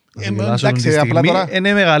 Εντάξει, απλά τώρα...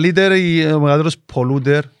 Είναι μεγαλύτερος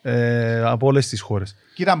polluter από όλες τις χώρες.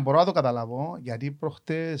 Κοίτα, μπορώ να το καταλάβω, γιατί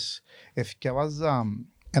προχτές εθιαβάζα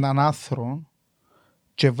έναν άθρο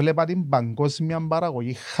και βλέπα την παγκόσμια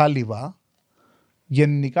παραγωγή χάλιβα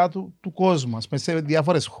γενικά του κόσμου, σε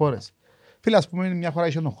διάφορες χώρες. Φίλε, ας πούμε, μια χώρα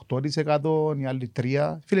είχε 8%, η άλλη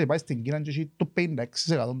 3%. Φίλε, πάει στην Κίνα και έχει το 56%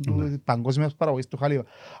 του παγκόσμιας παραγωγής του χάλιβα.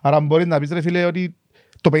 Άρα μπορεί να πεις, ρε φίλε, ότι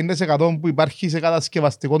το 50% που υπάρχει σε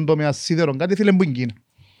κατασκευαστικό τομέα σίδερων κάτι, φίλε, που είναι Κίνα.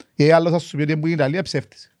 Και άλλος θα σου πει ότι είναι η Ιταλία,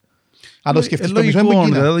 ψεύτης. Αν το σκεφτείς το μισό είναι που είναι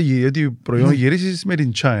Κίνα. Γιατί προϊόν γυρίσεις με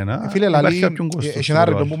την China. Φίλε, έχει ένα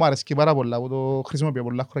ρητό που μου αρέσει πάρα πολλά, που το χρησιμοποιώ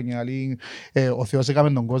πολλά χρόνια. Ο Θεός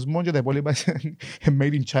έκαμε τον κόσμο και τα υπόλοιπα είναι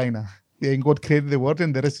made in China. God created the world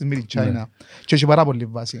and the rest is made in China. Και έχει πάρα πολύ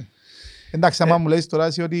βάση. Εντάξει, άμα μου λέεις τώρα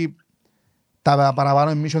ότι τα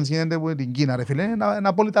παραπάνω emissions γίνεται από την Κίνα, ρε φίλε, είναι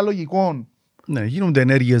απόλυτα λογικό. Ναι, γίνονται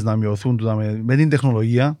ενέργειες να μειωθούν με την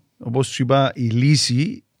τεχνολογία. Όπως σου είπα, η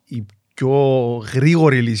λύση, η πιο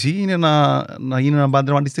γρήγορη λύση είναι να γίνει ένα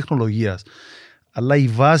πάντρεμα της τεχνολογίας. Αλλά η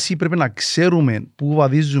βάση πρέπει να ξέρουμε πού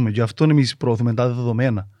βαδίζουμε και αυτό εμείς προωθούμε τα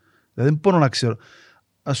δεδομένα. Δηλαδή δεν μπορώ να ξέρω.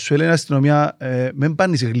 Ας σου έλεγε η αστυνομία, μην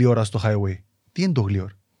πάνεις γλύωρα στο highway. Τι είναι το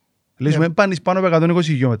γλύωρα? Λες, μην πάνεις πάνω από 120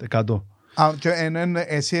 χιλιόμετρα.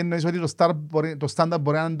 Εσύ εννοείς ότι το στάνταρ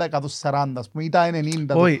μπορεί να είναι τα 140, ας πούμε, ή τα 90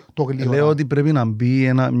 το γλύωρα. Λέω ότι πρέπει να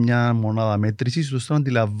μπει μια μονάδα μέτρησης ώστε να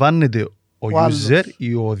αντιλαμβάνεται ο user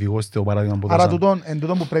ή ο οδηγός, το παράδειγμα που δώσαμε. Άρα εν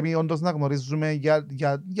τούτο που πρέπει όντως να γνωρίζουμε για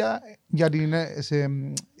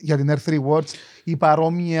την Earth Rewards ή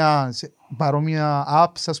παρόμοια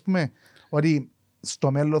apps, ας πούμε, ότι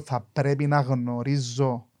στο μέλλον θα πρέπει να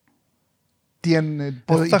γνωρίζω τι είναι...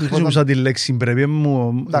 Θα χρησιμοποιούσα τη λέξη πρέπει,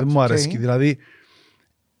 δεν μου αρέσει. Δηλαδή,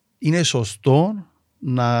 είναι σωστό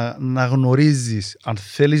να γνωρίζεις, αν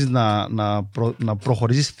θέλεις να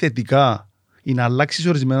προχωρήσεις θετικά ή να αλλάξεις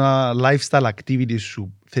ορισμένα lifestyle activities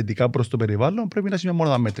σου θετικά προς το περιβάλλον, πρέπει να είσαι μια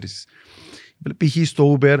μονάδα μέτρησης. Π.χ.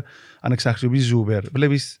 στο Uber, αν εξαχρησιμοποιήσεις Uber,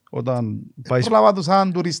 βλέπεις όταν πάει... Προλάβα το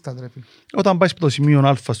σαν τουρίστα, τρέφει. Όταν πάει από το σημείο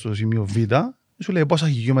Α στο σημείο Β, σου λέει πόσα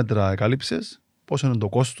χιλιόμετρα εκάλυψες, πόσο είναι το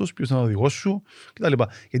κόστος, ποιος είναι ο οδηγός σου κτλ.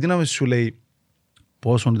 Γιατί να με σου λέει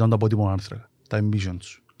πόσο ήταν το αποτύπωμα άνθρακα, τα emissions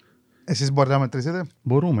σου. Εσείς μπορείτε να μετρήσετε?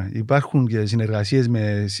 Μπορούμε. Υπάρχουν και συνεργασίες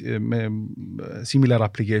με similar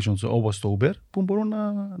applications όπως το Uber που μπορούν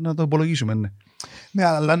να το υπολογίσουμε. Ναι, ναι,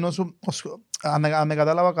 αλλά αν με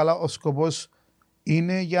κατάλαβα καλά, ο σκοπός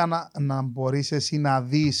είναι για να μπορείς εσύ να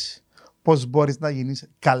δεις πώς μπορείς να γίνεις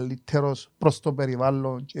καλύτερος προς το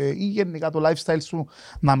περιβάλλον ή γενικά το lifestyle σου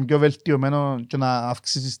να είναι πιο βελτιωμένο και να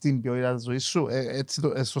αυξήσεις την ποιότητα της ζωής σου. Έτσι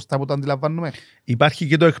σωστά που το αντιλαμβάνουμε. Υπάρχει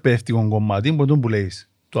και το εκπαιδευτικό κομμάτι που λέεις,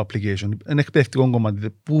 το application. Είναι εκπαιδευτικό κομμάτι.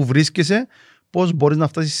 Πού βρίσκεσαι, πώς μπορείς να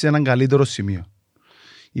φτάσεις σε έναν καλύτερο σημείο.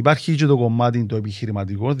 Υπάρχει και το κομμάτι το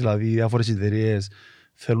επιχειρηματικό, δηλαδή διάφορες εταιρείες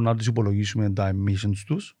θέλουν να τους υπολογίσουμε τα emissions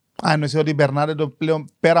τους. Εννοείς ότι περνάτε το πλέον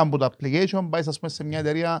πέρα από το application, πάει σε μια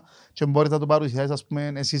εταιρεία και μπορείς να το παρουσιάσεις,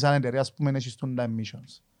 εσύ σαν εταιρεία, έχεις τα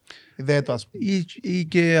emissions. Ή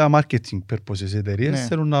και marketing purposes εταιρείες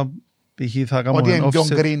θέλουν να θα κάνουν ότι είναι πιο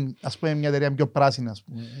green, ας πούμε μια εταιρεία πιο πράσινη, ας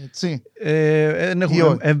πούμε, έτσι.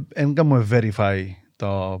 Δεν κάνουμε verify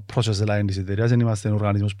το process line της εταιρείας, δεν είμαστε ένα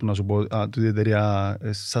οργανισμός που να σου πω ότι η εταιρεία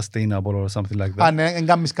sustainable or something like that. Ναι, δεν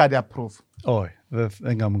κάνεις κάτι approve. Όχι,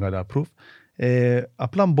 δεν κάνουμε κάτι approve.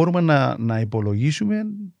 Απλά μπορούμε να υπολογίσουμε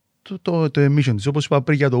το emission της, όπως είπα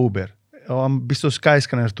πριν για το Uber. Αν μπεις στο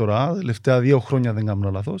Skyscanner τώρα, τελευταία 2 χρόνια δεν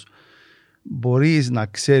κάνω λάθος, μπορείς να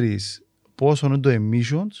ξέρεις πόσο είναι το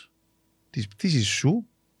emissions της πτήσης σου.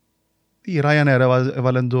 Η Ryanair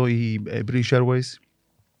έβαλε το, η British Airways,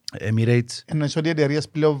 Emirates. Εννοείς ότι οι εταιρείες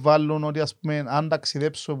πλέον βάλουν ότι αν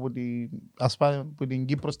ταξιδέψω από την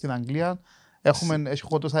Κύπρο στην Αγγλία,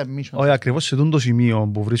 Έχω τόσα emissions. Όχι, ακριβώς σε το σημείο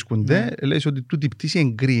που βρίσκονται, λέει ότι τούτη η πτήση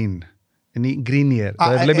είναι green. Είναι greener.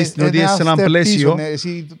 Βλέπεις ότι είναι σε ένα πλαίσιο.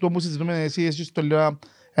 Εσύ το μου συζητούμε, εσύ το λέω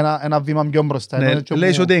ένα βήμα πιο μπροστά. Ναι,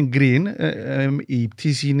 λέει ότι είναι green, η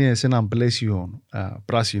πτήση είναι σε ένα πλαίσιο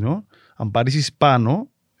πράσινο. Αν πάρεις πάνω,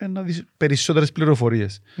 να δεις περισσότερες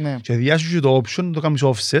πληροφορίες. Ναι. Και διάσου και το option, να το κάνεις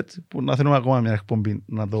offset, που να θέλουμε ακόμα μια εκπομπή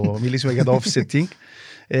να το μιλήσουμε για το offsetting.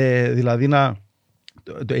 Δηλαδή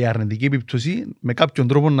η αρνητική επίπτωση με κάποιον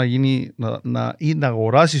τρόπο να γίνει ή να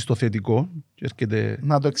αγοράσεις το θετικό και έρχεται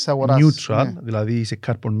να το εξαγοράσεις, neutral, ναι. δηλαδή είσαι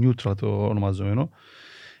carbon neutral το ονομαζόμενο,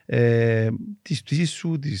 της πτήσης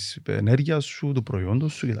σου, της ενέργειας σου, του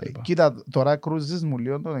προϊόντος σου κτλ. Κοίτα, τώρα κρούζεις μου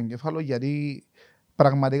λίγο τον εγκέφαλο, γιατί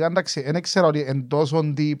πραγματικά εντάξει, δεν ξέρω ότι εν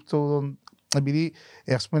τόσο deep επειδή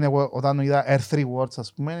ας πούμε εγώ όταν είδα Earth Rewards,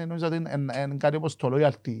 ας πούμε, νομίζω ότι είναι κάτι όπως το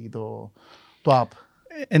loyalty, το app.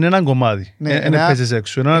 Είναι έναν κομμάτι. Δεν έπαιζες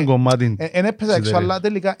έξω. Είναι έναν κομμάτι. Δεν έπαιζες έξω, αλλά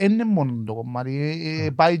τελικά είναι μόνο το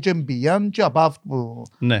κομμάτι. Πάει και μπιάν και από αυτό.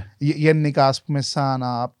 Γενικά, ας πούμε, σαν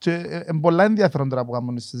app. Είναι πολλά ενδιαφέρον τώρα που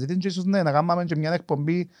κάνουμε στη συζήτηση. Και ίσως να κάνουμε και μια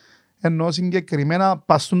εκπομπή ενώ συγκεκριμένα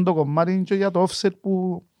παστούν το κομμάτι και για το offset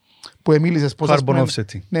που εμίλησες. Carbon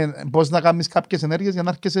offsetting. Πώς να κάνεις κάποιες ενέργειες για να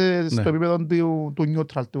έρχεσαι στο επίπεδο του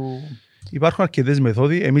neutral. Υπάρχουν αρκετές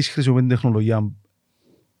μεθόδοι. Εμείς χρησιμοποιούμε την τεχνολογία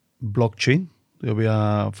blockchain, η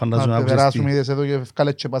οποία φαντάζομαι να περάσουμε είδες εδώ και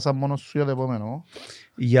βγάλε και πάσα μόνος σου για το επόμενο.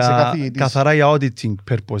 Καθαρά για auditing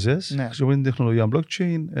purposes, χρησιμοποιούμε την τεχνολογία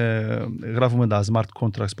blockchain, γράφουμε τα smart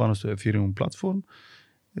contracts πάνω στο Ethereum platform,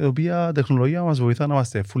 η οποία τεχνολογία μας βοηθά να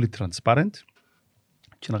είμαστε fully transparent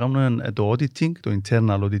και να κάνουμε το auditing, το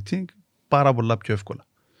internal auditing, πάρα πολλά πιο εύκολα.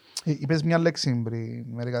 Είπες μια λέξη πριν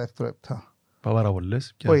μερικά δευτερόλεπτα. Πάρα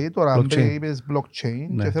πολλές. Όχι, τώρα είπες blockchain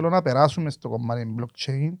και θέλω να περάσουμε στο κομμάτι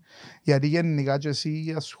blockchain, γιατί γενικά και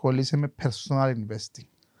εσύ ασχολείσαι με personal investing.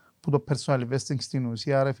 Που το personal investing στην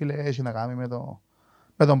ουσία, ρε φίλε, έχει να κάνει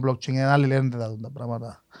με τον blockchain. Άλλοι λένε τα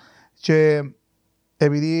πράγματα. Και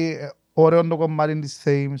επειδή ωραίο το κομμάτι της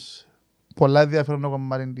Thames, πολλά ενδιαφέρον το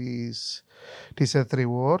κομμάτι της Earth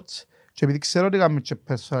Rewards, και επειδή ξέρω ότι κάνουμε και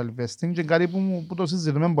personal investing και κάτι που το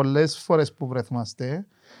συζητούμε πολλές φορές που βρεθμαστε,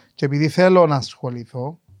 και επειδή θέλω να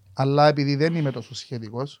ασχοληθώ, αλλά επειδή δεν είμαι τόσο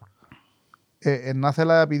σχετικός, να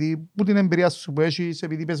θέλω, επειδή που την εμπειρία σου που έχεις,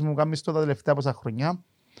 επειδή πες μου κάνεις το τα τελευταία πόσα χρονιά.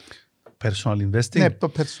 Personal investing. Ναι,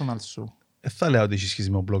 το personal σου. Θα λέω ότι έχει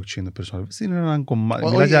σχέση με το blockchain, το personal investing. Είναι ένα κομμάτι.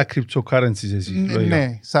 Μιλάς για cryptocurrencies εσύ.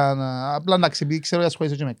 Ναι, απλά να επειδή ξέρω ότι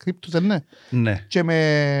ασχολείσαι και με cryptos, ναι. Και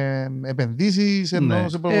με επενδύσεις. Ναι.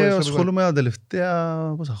 Ασχολούμαι τα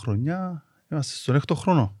τελευταία πόσα χρονιά. Είμαστε στον 6ο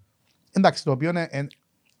χρόνο. Εντάξει, το οποίο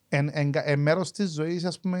είναι μέρος της ζωής,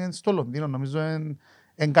 ας πούμε, στο Λονδίνο. Νομίζω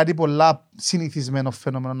είναι κάτι πολλά συνηθισμένο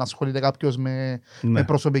φαινόμενο να ασχολείται κάποιος με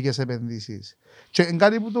προσωπικές επενδύσεις. Και είναι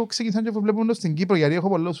κάτι που το ξεκίνησαν και βλέπουμε στην Κύπρο, γιατί έχω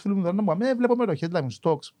πολλούς φίλους μου που μου βλέπουμε το headline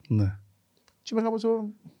stocks. Ναι. Και είμαι κάπως,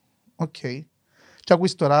 οκ. Και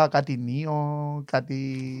ακούεις τώρα κάτι νέο,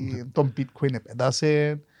 κάτι τον bitcoin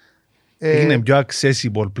επέτασε. Είναι πιο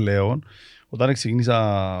accessible πλέον. Όταν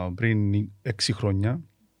ξεκίνησα πριν 6 χρόνια,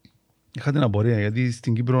 είχα την απορία, γιατί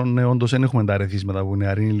στην Κύπρο όντως δεν έχουμε τα ρεθίσματα που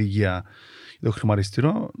νεαρή ηλικία το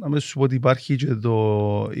χρηματιστήριο. Να μην σου πω ότι υπάρχει και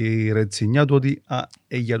η ρετσινιά του ότι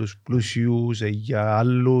για τους πλούσιους, για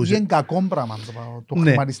άλλους. Είναι κακό πράγμα το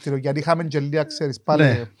χρηματιστήριο, γιατί είχαμε και λίγα, ξέρεις,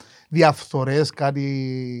 πάλι διαφθορές,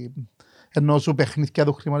 κάτι ενώ σου παιχνίδια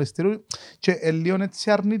του χρηματιστήριου και λίγο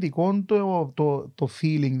έτσι αρνητικό το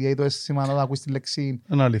feeling, δηλαδή το αίσθημα να ακούεις τη λέξη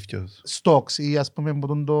stocks ή ας πούμε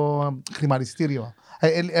το χρηματιστήριο.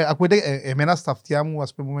 Ακούτε εμένα στα αυτιά μου,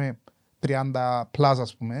 ας πούμε 30 plus,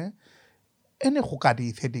 ας πούμε, δεν έχω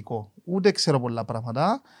κάτι θετικό, ούτε ξέρω πολλά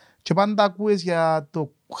πράγματα και πάντα ακούεις για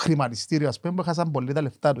το χρηματιστήριο, ας πούμε, που έχασαν πολύ τα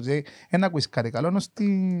λεφτά τους. Δεν ακούεις κάτι καλό, ενώ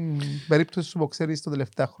στην περίπτωση σου που ξέρεις τα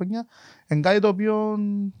τελευταία χρόνια είναι κάτι το οποίο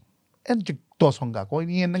είναι και τόσο κακό.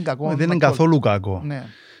 Δεν είναι καθόλου κακό. Ναι.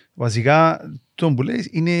 Βασικά, το που λέει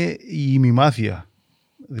είναι η ημιμάθεια.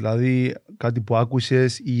 Δηλαδή, κάτι που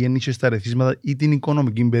άκουσες ή γέννησες τα ρεθίσματα ή την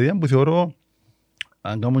οικονομική παιδεία που θεωρώ,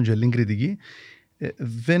 αν κάνουμε και λίγο κριτική,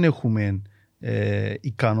 δεν έχουμε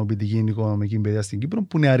ικανοποιητική οικονομική παιδεία στην Κύπρο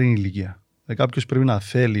που είναι νεαρή ηλικία. Κάποιος πρέπει να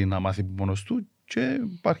θέλει να μάθει από μόνος του και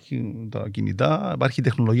υπάρχει τα κινητά, υπάρχει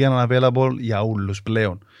τεχνολογία available για όλους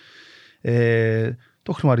πλέον.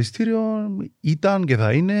 Το χρηματιστήριο ήταν και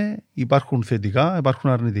θα είναι, υπάρχουν θετικά, υπάρχουν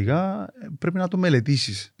αρνητικά, πρέπει να το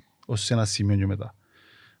μελετήσεις ως ένα σημείο και μετά.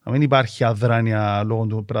 Να μην υπάρχει αδράνεια λόγω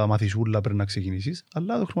του πρέπει να μάθεις ούλα πριν να ξεκινήσεις,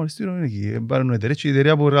 αλλά το χρηματιστήριο είναι εκεί. Υπάρχουν εταιρείες και η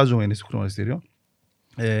εταιρεία που εργάζομαι είναι στο χρηματιστήριο.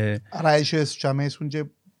 Άρα έχεις και αμέσως και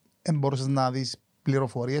μπορούσες να δεις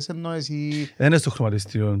πληροφορίες εννοείς ή... Δεν είναι στο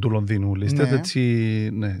χρηματιστήριο του Λονδίνου, λίστες, Ναι. έτσι,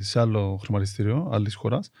 ναι, σε άλλο χρηματιστήριο άλλης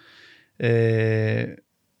χώρας.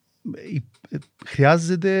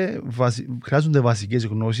 Χρειάζονται βασικές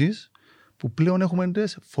γνώσεις που πλέον έχουμε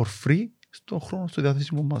εντές for free στο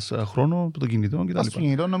διαθέσιμο μας χρόνο, το κινητό κτλ. Στο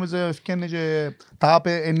κινητό νομίζω ευκαινεί και τα app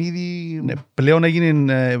εν ήδη... Ναι, πλέον έγινε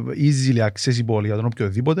easily accessible για τον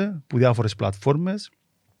οποιοδήποτε, που διάφορες πλατφόρμες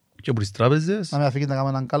και από τις τράπεζες. Να με αφήγεις να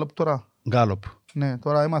κάνουμε έναν Gallop τώρα. Gallop. Ναι,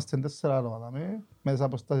 τώρα είμαστε 4 άτομα μέσα στις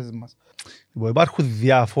αποστάσεις μας. Υπάρχουν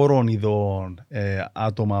διάφορων ειδών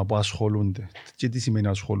άτομα που ασχολούνται. Και τι σημαίνει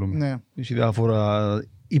ασχολούμαι. Ναι. Έχει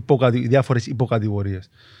διάφορες υποκατηγορίες.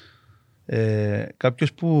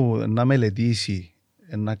 Κάποιος που να μελετήσει,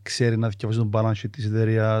 να ξέρει να διαβάσει τον balance sheet της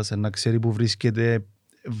εταιρείας, να ξέρει που βρίσκεται,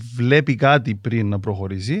 βλέπει κάτι πριν να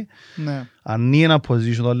προχωρήσει. Ναι. Ανοίγει ένα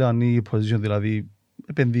position, το λέω ανοίγει position, δηλαδή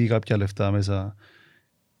επενδύει κάποια λεφτά μέσα.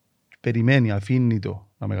 Περιμένει, αφήνει το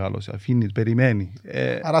να μεγαλώσει, περιμένει.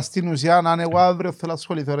 Άρα στην ουσία, αν εγώ αύριο θέλω να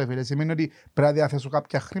ασχοληθώ, ρε φίλε, σημαίνει ότι πρέπει να διαθέσω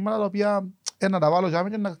κάποια χρήματα τα οποία να τα βάλω για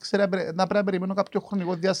μένα και να πρέπει να περιμένω κάποιο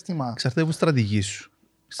χρονικό διάστημα. Εξαρτάται από τη στρατηγική σου.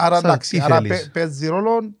 Άρα εντάξει, άρα παίζει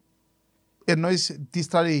ρόλο εννοείς τι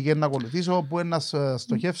στρατηγική να ακολουθήσω, πού να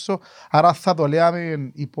στοχεύσω. Άρα θα το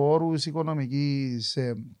λέμε υπό όρους οικονομικής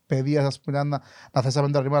παιδείας, ας πούμε, να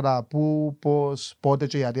θέσαμε τα ρήματα πού, πώς, πότε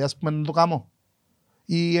και γιατί, ας πούμε, να το κάνω.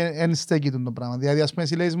 Ή εν στέκει το πράγμα. Δηλαδή, ας πούμε,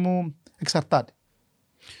 εσύ λέεις μου, εξαρτάται.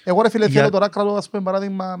 Εγώ, ρε φίλε, θέλω τώρα κρατώ, ας πούμε,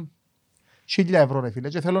 παράδειγμα, 1.000 ευρώ, ρε φίλε,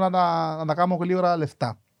 και θέλω να τα κάνω γλύωρα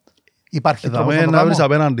λεφτά. Υπάρχει τρόπος να το κάνω. Να βρεις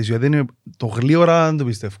απέναντι σου, γιατί το γλύωρα δεν το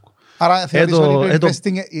πιστεύω. Άρα θεωρείς ότι το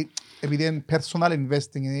investing, επειδή είναι personal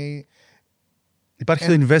investing,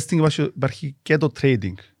 υπάρχει το investing, υπάρχει και το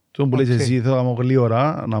trading. Το που λες εσύ, θέλω να κάνω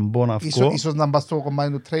γλύωρα, να μπω να βγω. Ίσως να μπας στο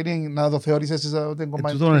κομμάτι του trading, να το θεωρήσεις εσύ ότι είναι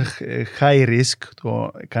κομμάτι του trading. trading. Είναι high risk,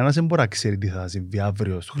 κανένας δεν μπορεί να ξέρει τι θα συμβεί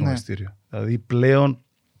αύριο στο χρηματιστήριο. Δηλαδή πλέον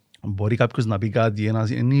μπορεί κάποιος να πει κάτι,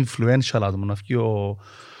 είναι influential άτομο, να βγει ο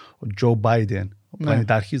Joe Biden, ο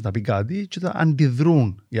πλανητάρχης, να πει κάτι και θα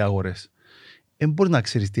αντιδρούν οι αγορές. Δεν μπορεί να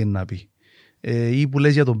ξέρεις τι είναι να πει. Ή που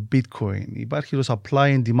λες για το bitcoin, υπάρχει το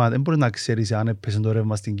supply and demand. Δεν μπορεί να ξέρεις αν έπεσε το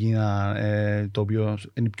ρεύμα στην Κίνα, το οποίο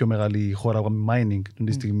είναι η πιο μεγάλη χώρα με mining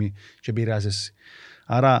τη στιγμή και επηρεάζεσαι.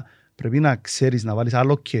 Άρα πρέπει να ξέρεις να βάλεις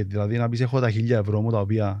allocate, δηλαδή να πεις έχω τα 1.000 ευρώ μου τα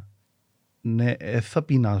οποία ναι, θα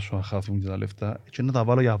πεινάσω να χάθουν τα λεφτά και να τα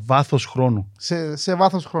βάλω για βάθος χρόνου. Σε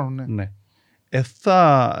βάθος χρόνου, ναι. Ναι.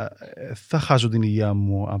 Θα χάσω την υγεία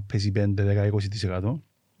μου αν πέσει 5, 10, 20%.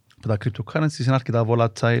 Τα cryptocurrencies είναι αρκετά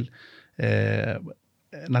volatile.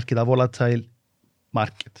 Ένα αρκετά volatile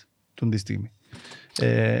market τη στιγμή.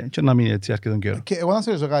 Και να μείνει έτσι αρκετόν καιρό. Και εγώ να σε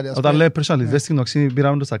ρωτήσω κάτι. Όταν λέει personal investing,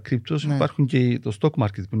 πήραμε στα cryptos, υπάρχουν και το stock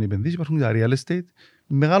market που είναι επενδύσεις, υπάρχουν και τα real estate,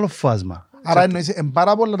 μεγάλο φάσμα. Άρα εννοείς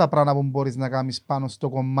πάρα πολλά τα πράγματα που μπορείς να κάνεις πάνω στο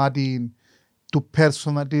κομμάτι του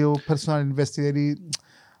personal investing, δηλαδή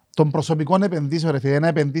των προσωπικών επενδύσεων. Να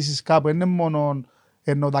επενδύσεις κάπου, είναι μόνο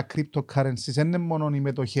ενώ τα cryptocurrencies, δεν είναι μόνο οι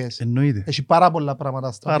μετοχές. Εννοείται. Έχει πάρα πολλά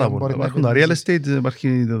πράγματα στα οποία μπορεί να υπάρχουν τα real estate,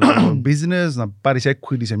 υπάρχει το business, να πάρεις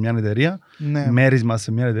equity σε μια εταιρεία, μέρισμα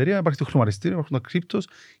σε μια εταιρεία, υπάρχει το χρηματιστήριο, υπάρχουν τα cryptos.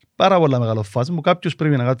 Πάρα πολλά μεγάλο φάσμα που κάποιος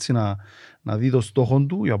πρέπει να κάτσει να δει το στόχο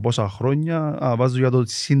του για πόσα χρόνια. Βάζω για το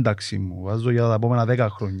σύνταξη μου, βάζω για τα επόμενα 10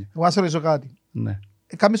 χρόνια. Εγώ να σε ρωτήσω κάτι. Ναι.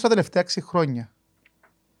 Κάμεις τα τελευταία 6 χρόνια.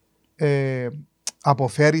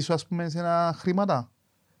 Αποφέρεις σου, ας πούμε, σε ένα χρήματα.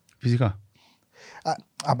 Φυσικά.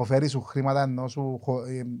 Αποφέρει σου χρήματα ενώ σου,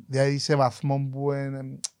 δηλαδή σε βαθμό που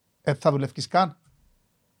θα δουλεύεις καν.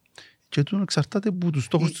 Και τούτο εξαρτάται από τους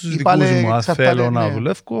στόχους τους δικούς μου. Αν θέλω να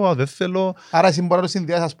δουλεύω, αν δεν θέλω. Άρα εσύ μπορεί να το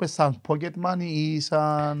συνδυάσεις, ας πούμε, σαν pocket money ή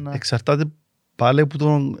σαν... Εξαρτάται πάλι από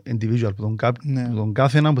τον individual, από τον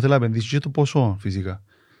κάθε έναν που θέλει να επενδύσει και το ποσό φυσικά.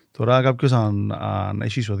 Τώρα κάποιος αν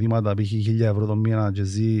έχει εισοδήματα, π.χ. 1.000 ευρώ το μήνα και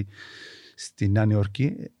ζει στη Νέα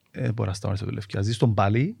Νιόρκη, μπορεί να σταματήσει το λευκή. Αν ζει στον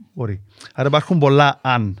Παλί, μπορεί. Άρα υπάρχουν πολλά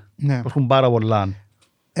αν. Ναι. Υπάρχουν πάρα πολλά αν.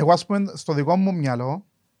 Εγώ, ας πούμε, στο δικό μου μυαλό,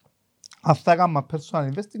 αν θα έκανα personal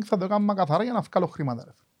investing, θα το έκανα καθαρά για να βγάλω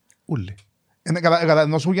χρήματα. Ούλοι.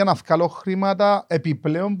 Ενώ σου για να βγάλω χρήματα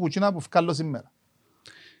επιπλέον που εκείνα που βγάλω σήμερα.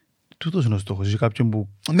 Τούτος είναι ο στόχος. Είσαι κάποιον που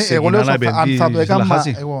ξεκινά να επενδύει στη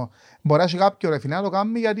λαχάση. Μπορεί να έχει κάποιο ρε φίλε να το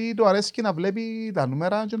κάνει γιατί του αρέσει και να βλέπει τα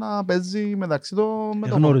νούμερα και να παίζει μεταξύ το με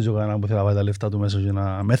το... Γνωρίζω κανέναν που θέλει να βάλει τα λεφτά του μέσα και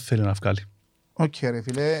να με θέλει να βγάλει. Οκ ρε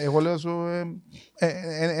φίλε, εγώ λέω σου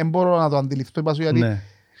δεν μπορώ να το αντιληφθώ γιατί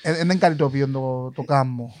δεν είναι κάτι το οποίο το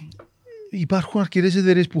κάνω. Υπάρχουν αρκετές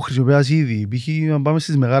εταιρείες που χρησιμοποιάς ήδη. Π.χ. αν πάμε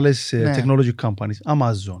στις μεγάλες technology companies,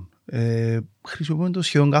 Amazon, χρησιμοποιούν το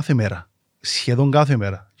σχεδόν κάθε μέρα. Σχεδόν κάθε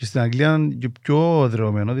μέρα. Και στην Αγγλία είναι πιο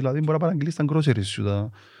εδρεωμένο, δηλαδή μπορεί να παραγγείλεις τα groceries σου, τα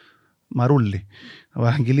μαρούλι. Να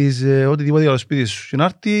παραγγείλεις οτιδήποτε για το σπίτι σου και να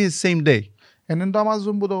έρθει same day. Είναι το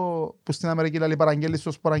Amazon που στην Αμερική λέει παραγγέλεις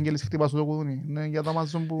ως παραγγέλεις χτυπάς σου το κουδούνι. Είναι για το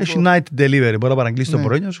Amazon που... Έχει night delivery, μπορεί να παραγγείλεις το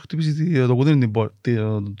πρωί να σου χτυπήσει το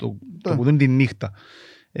κουδούνι την νύχτα.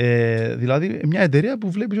 Δηλαδή μια εταιρεία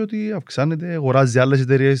που βλέπεις ότι αυξάνεται, αγοράζει άλλες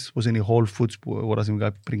εταιρείες όπως είναι η Whole Foods που αγοράζει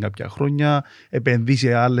πριν κάποια χρόνια, επενδύσει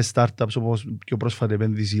σε άλλες startups όπως πιο πρόσφατη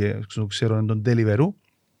επένδυση ξέρω τον Deliveroo.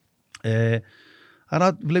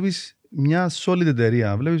 Άρα βλέπεις μια solid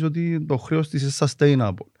εταιρεία, βλέπεις ότι το χρέος της είναι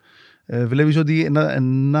sustainable. Βλέπεις ότι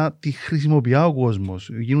να τη χρησιμοποιεί ο κόσμος,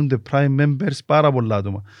 γίνονται prime members πάρα πολλά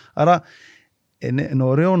άτομα. Άρα είναι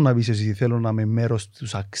ωραίο να πεις εσύ θέλω να είμαι μέρος του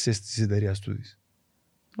success της εταιρείας του.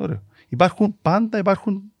 Ωραίο. Πάντα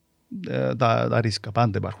υπάρχουν τα ρίσκα.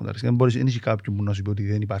 Πάντα υπάρχουν τα ρίσκα. Δεν έχει κάποιον που να σου πει ότι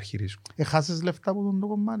δεν υπάρχει ρίσκο. Έχασες λεφτά από τον το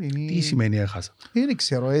κομμάτι. Τι σημαίνει έχασα? Δεν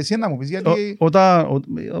ξέρω. Εσύ να μου πεις γιατί...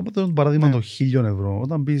 Όταν παράδειγμα το 1.000 ευρώ,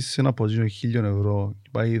 όταν μπεις σε ένα position 1.000 ευρώ και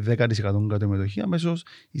πάει 10% κάτω μετοχή, αμέσως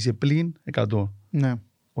είσαι πλην 100. Ναι.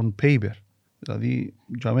 On paper. Δηλαδή,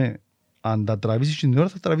 αν τα τραβήσεις την ώρα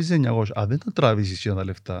θα τραβήσεις 900. Αν δεν τα τραβήσεις για τα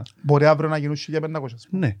λεφτά. Μπορεί αύριο να γίνουν 1.500.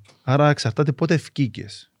 Ναι. Άρα εξαρτάται πότε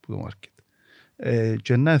ευκήκες από το market.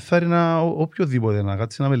 Και να ενθάρρυνα οποιοδήποτε να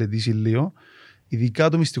κάτσει να μελετήσει λίγο, ειδικά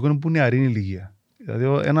το μυστικό είναι που είναι νεαρή ηλικία. Δηλαδή,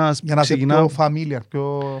 για να ξεκινά... πιο familiar,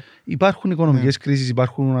 πιο... Υπάρχουν οικονομικές κρίσεις,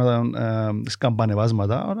 υπάρχουν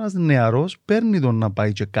σκαμπανεβάσματα. Ο ένας νεαρός παίρνει τον να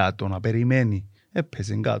πάει και κάτω, να περιμένει.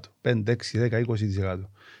 Έπαιζε κάτω, 5, 6, 10, 20%.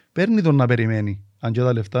 Παίρνει τον να περιμένει. Αν και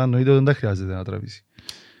τα λεφτά εννοείται ότι δεν τα χρειάζεται να τραβήσει.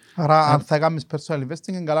 Άρα αν θα κάνεις personal investing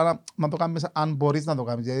είναι καλά να το κάνεις αν μπορείς να το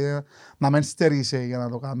κάνεις. Δηλαδή να μην στερείσαι για να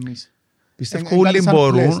το κάνεις. Πιστεύω όλοι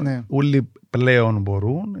μπορούν, όλοι πλέον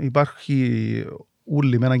μπορούν. Υπάρχει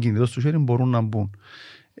όλοι με έναν κινητό στο χέρι μπορούν να μπουν.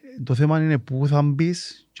 Το θέμα είναι πού θα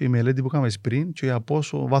μπεις και η μελέτη που κάνουμε πριν και για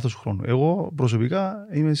πόσο βάθος χρόνου. Εγώ προσωπικά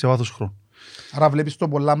είμαι σε βάθος χρόνου. Άρα βλέπεις το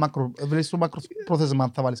μακροπρόθεσμα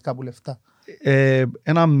αν θα βάλεις κάπου λεφτά.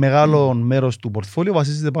 Ένα μεγάλο μέρος του πορτφόλιο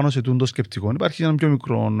βασίζεται πάνω σε το σκεπτικό. Υπάρχει ένα πιο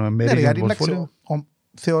μικρό μερίδιο του πορτφόλιο.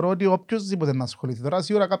 Θεωρώ ότι οποιοσδήποτε να ασχοληθεί. Τώρα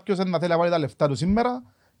σίγουρα κάποιος να θέλει να βάλει τα λεφτά του σήμερα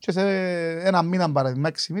και σε ένα μήνα παραδείγμα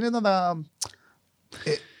 6 μήνες να τα...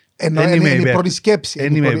 Είναι η πρώτη σκέψη.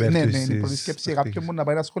 Είναι η πρώτη σκέψη για κάποιον που να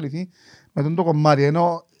πάει να ασχοληθεί με τον το κομμάτι.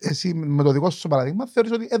 Ενώ εσύ με το δικό σου παράδειγμα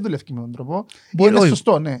θεωρείς ότι δεν δουλεύει με τον τρόπο. Είναι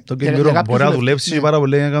σωστό, ναι. Το καιρό μπορεί να δουλέψει και πάρα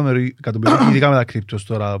πολύ εκατομμύρια, ειδικά με τα κρύπτος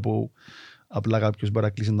τώρα που απλά κάποιος μπορεί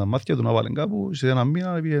να κλείσει τα μάτια του να βάλει κάπου σε ένα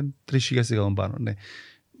μήνα να πει 3.000 πάνω.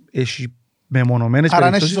 Έχει μεμονωμένες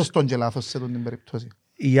περιπτώσεις. Άρα είναι σωστό και λάθος σε αυτή την περίπτωση.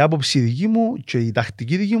 Η άποψη δική μου και η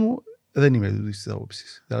τακτική δική μου δεν είμαι τούτης της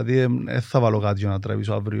άποψης. Δηλαδή δεν θα βάλω κάτι για να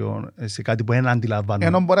τραβήσω αύριο σε κάτι που δεν αντιλαμβάνω.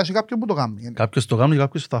 Ενώ μπορεί να έχει κάποιον που το κάνει. Κάποιος το κάνει και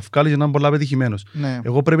κάποιος θα βγάλει και να είναι πολλά πετυχημένος. Ναι.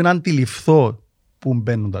 Εγώ πρέπει να αντιληφθώ πού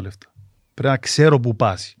μπαίνουν τα λεφτά. Πρέπει να ξέρω πού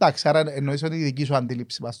πας. Εντάξει, άρα εννοείς ότι η δική σου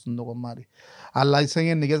αντίληψη πας στον το κομμάτι. Αλλά σε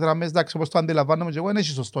γενικές γραμμές, εντάξει, όπως το αντιλαμβάνομαι και εγώ, δεν έχει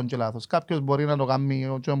σωστό και λάθος. Κάποιος μπορεί να το κάνει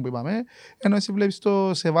ο που είπαμε, ενώ εσύ βλέπεις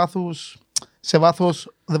το σε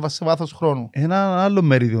βάθος χρόνου. Ένα άλλο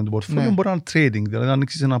μερίδιο του πορτφόλιου μπορεί να είναι trading, δηλαδή να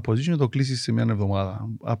ανοίξεις ένα position και το κλείσεις σε μια εβδομάδα.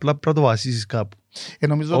 Απλά πρέπει να το βασίσεις κάπου.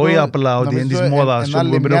 Όχι απλά ότι είναι της μόδας.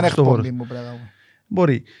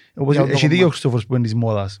 Μπορεί. Έχει δίκιο ο Χριστόφορος που είναι της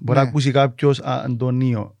μόδας. Μπορεί να ακούσει κάποιος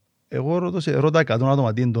Αντωνίο. Εγώ ρώτα 100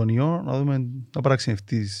 άτομα τι εντονίο, να δούμε να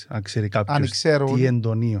παραξενευτείς, αν ξέρει κάποιος τι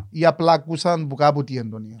εντονίο. Ή απλά ακούσαν που κάπου τι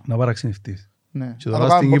εντονίο. Να παραξενευτείς. Ναι. Και τώρα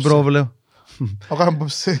στην Κύπρο βλέπω.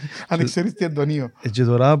 Αν ξέρεις τι εντονίο. Και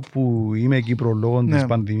τώρα που είμαι Κύπρο λόγω της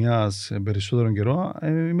πανδημίας περισσότερον καιρό,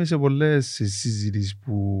 είμαι σε πολλές συζητήσεις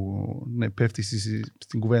που πέφτει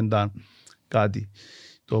στην κουβέντα κάτι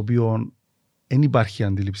το οποίο δεν υπάρχει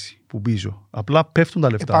αντίληψη που πίσω. Απλά πέφτουν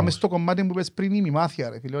τα λεφτά. Πάμε στο κομμάτι που είπες πριν η μημάθεια,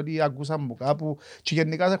 ρε φίλε, ότι ακούσαμε από κάπου και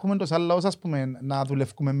γενικά έχουμε το σαν λαός, ας πούμε, να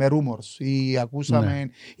δουλεύουμε με rumors ή ακούσαμε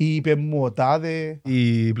ή είπε μου ο τάδε.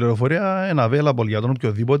 Η πληροφορία είναι available για τον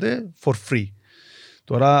οποιοδήποτε for free.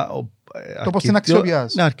 Τώρα, το πώς την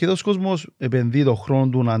αξιοποιάς. Ναι, αρκετός κόσμος επενδύει τον χρόνο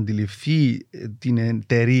του να αντιληφθεί την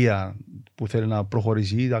εταιρεία που θέλει να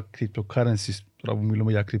προχωρήσει, τα cryptocurrencies, τώρα που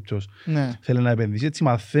μιλούμε για κρύπτος, θέλει να επενδύσει. Έτσι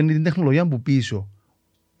μαθαίνει την τεχνολογία που πίσω.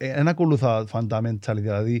 Δεν ακολουθά fundamental,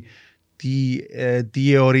 δηλαδή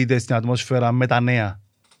τι αιωρείται στην ατμόσφαιρα με τα νέα.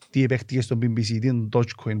 Τι επέχτηκε στον BBC, τι είναι το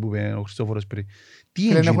Dogecoin που είπε ο Χριστόφορος πριν.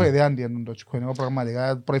 Δεν έχω ιδέα αν είναι το Dogecoin, εγώ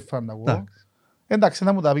πραγματικά πρώτη φορά να ακούω. Εντάξει,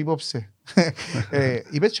 να μου τα πει υπόψε.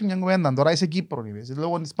 Είπες και μια κουβέντα, τώρα είσαι Κύπρο,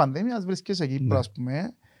 λόγω της πανδέμιας βρίσκεσαι Κύπρο, ας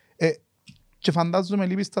πούμε. Και φαντάζομαι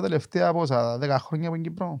λείπεις τα τελευταία πόσα, 10 χρόνια από την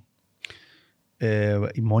Κύπρο.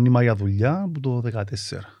 Η μόνιμα για δουλειά από το 2014.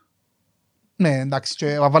 Ναι, εντάξει,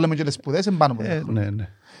 και βάλουμε και τις σπουδές, είναι πάνω από 10 χρόνια. Ναι.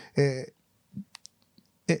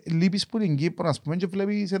 Λείπεις που είναι in Κύπρο, ας πούμε, και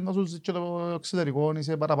βλέπεις ενώ σου και το εξωτερικό,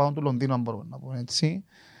 είσαι παραπάνω του Λονδίνου, αν μπορούμε να πούμε έτσι.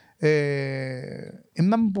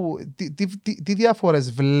 Τι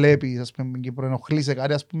διαφορές βλέπεις, ας πούμε, στην Κύπρο, ενοχλείς σε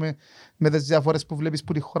κάτι, ας πούμε, με τις διαφορές που βλέπεις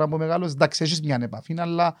που τη χώρα που μεγάλος, εντάξει, έχεις μια επαφή,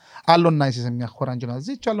 αλλά άλλο να είσαι σε μια χώρα και να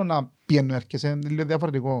ζεις και άλλο να πιένω έρχεσαι, είναι λίγο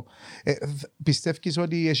διαφορετικό. Πιστεύεις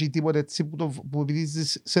ότι έχει τίποτε έτσι που επειδή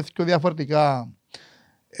ζεις σε δύο διαφορετικά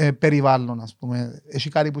περιβάλλον, ας πούμε, έχει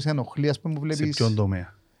κάτι που σε ενοχλεί, ας πούμε, που βλέπεις... Σε ποιον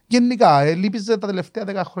τομέα? Γενικά, λείπεις τα τελευταία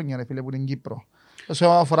 10 χρόνια, ρε φίλε, που είναι στην Κύπρο.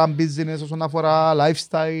 Όσον αφορά business, όσον αφορά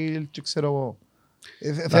lifestyle, και ξέρω εγώ.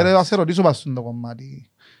 Θέλω να σε ρωτήσω πάνω στο κομμάτι.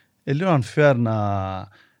 Λίγο unfair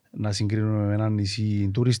να συγκρίνουμε με ένα νησί,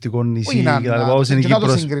 τουριστικό νησί. Όχι να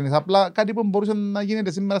το συγκρίνεις, απλά κάτι που μπορούσε να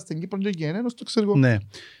γίνεται σήμερα στην Κύπρο και γίνεται, στο ξέρω εγώ. Ναι.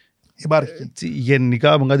 Υπάρχει.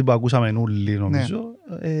 Γενικά, από κάτι που ακούσαμε όλοι, νομίζω,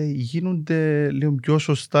 γίνονται λίγο πιο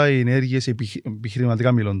σωστά οι ενέργειες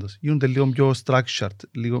επιχειρηματικά μιλώντας. Γίνονται λίγο πιο structured,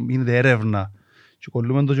 γίνεται έρευνα. Και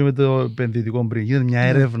κολλούμε το και με το επενδυτικό πριν. Γίνεται μια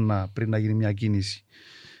έρευνα πριν να γίνει μια κίνηση.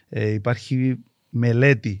 Υπάρχει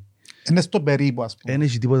μελέτη. Είναι στο περίπου, ας πούμε. Δεν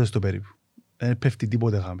έχει τίποτα στο περίπου. Δεν πέφτει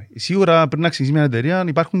τίποτε γάμι. Σίγουρα πριν να ξεκινήσει μια εταιρεία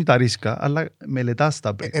υπάρχουν τα ρίσκα, αλλά μελετάς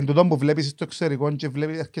τα πριν. Εν τούτο που βλέπεις στο εξωτερικό και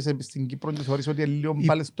βλέπεις και στην Κύπρο και θεωρείς ότι είναι λίγο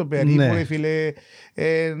πάλι στο περίπου, ναι. Φίλε.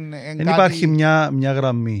 Δεν υπάρχει μια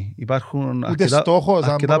γραμμή. Υπάρχουν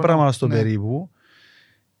αρκετά πράγματα στο περίπου.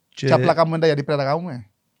 Και απλά κάνουμε τα γιατί πρέπει να τα κάνουμε.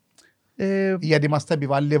 Γιατί μας τα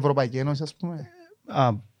επιβάλλει η Ευρωπαϊκή Ένωση, ας πούμε.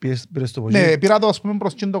 Πήρες το πολύ. Ναι, πήρα το, ας πούμε,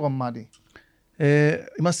 προς το κομμάτι.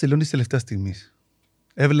 Είμαστε λίγο της τελευταίας στιγμής.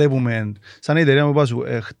 Βλέπουμε, σαν εταιρεία μου πάσου,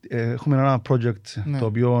 έχουμε ένα project το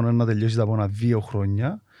οποίο να τελειώσει τα επόμενα 2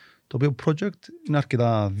 χρόνια. Το οποίο project είναι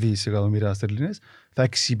αρκετά δισεκατομμύρια στερλίνες. Θα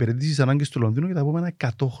εξυπηρετήσει τις ανάγκες του Λονδίνου για τα επόμενα 100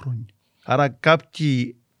 χρόνια. Άρα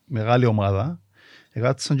κάποιοι μεγάλη ομάδα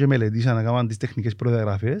έκατσαν και μελετήσαν να κάνουν τις τεχνικές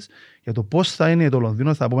προδιαγραφές για το πώς θα είναι το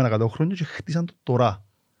Λονδίνο στα επόμενα 100 χρόνια και χτίσαν το τώρα.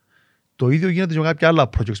 Το ίδιο γίνεται και με κάποια άλλα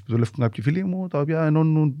projects που δουλεύουν κάποιοι φίλοι μου, τα οποία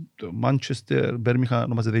ενώνουν το Manchester, Birmingham,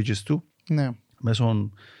 ονομάζεται HS2, ναι.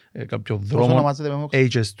 μέσω κάποιων δρόμων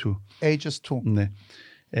HS2. HS2. Ναι.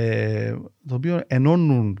 Το οποίο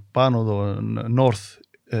ενώνουν πάνω το North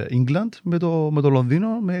England με το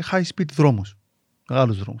Λονδίνο με high-speed δρόμους,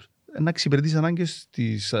 μεγάλους δρόμους. Να εξυπηρετήσει ανάγκες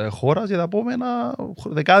της χώρας για τα επόμενα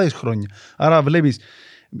δεκάδες χρόνια. Άρα βλέπεις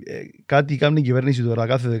κάτι κάνει η κυβέρνηση τώρα,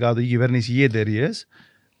 κάθε δεκάδο η κυβέρνηση ή οι εταιρείες,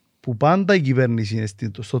 που πάντα η κυβέρνηση είναι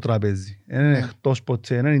στο τραπέζι. Δεν είναι εκτός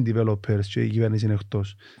ποτέ, δεν είναι οι developers και η κυβέρνηση είναι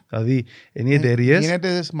εκτός. Δηλαδή, είναι οι εταιρείες...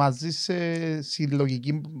 Γίνεται μαζί σε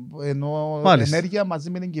συλλογική ενέργεια μαζί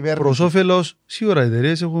με την κυβέρνηση. Προς όφελος, σίγουρα οι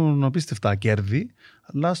εταιρείες έχουν απίστευτα κέρδη,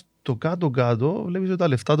 αλλά στο κάτω-κάτω βλέπεις ότι τα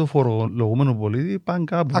λεφτά του φορολογούμενου πολίτη πάνε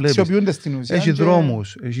κάπου. Αξιοποιούνται στην ουσία. Έχει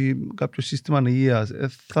δρόμους, έχει κάποιο σύστημα υγείας.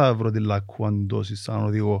 Θα βρω τη λάκκου αν δώσεις σαν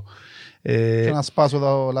οδηγό. Και να σπάσω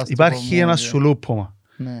το λάστιχο. Υπάρχει ένα σουλούπωμα.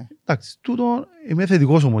 Ναι. Εντάξει, τούτο είμαι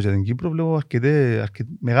θετικός όμως για την Κύπρο, βλέπω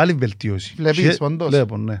μεγάλη βελτίωση. Βλέπεις, όντως.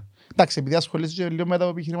 Βλέπω, ναι. Εντάξει, επειδή ασχολείσαι λίγο με το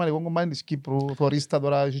επιχειρηματικό κομμάτι της Κύπρου, θωρείς τα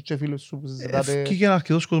τώρα, έχεις και φίλους σου που συζητάτε. Ευκήγε ένα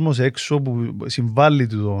αρκετός κόσμος έξω που συμβάλλει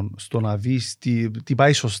στο να δεις τι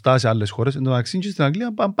πάει σωστά σε άλλες χώρες. Εν τω μεταξύ και στην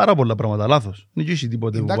Αγγλία πάνε πάρα πολλά πράγματα λάθος. Δεν έχει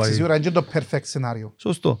τίποτε που πάει. Εντάξει, σίγουρα είναι και το perfect σενάριο.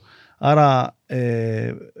 Σωστό. Άρα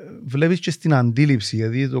βλέπεις και στην αντίληψη,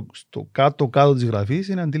 γιατί το κάτω-κάτω της γραφής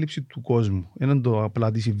είναι η αντίληψη του κόσμου. Είναι το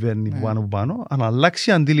απλά τι συμβαίνει που πάνω. Αν αλλάξει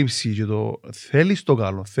η αντίληψη και το θέλεις το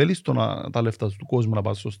καλό, θέλεις τα λεφτά του κόσμου να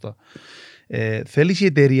πας σωστά. Θέλεις η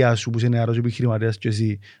εταιρεία σου που είσαι νεαρός επιχειρηματίας και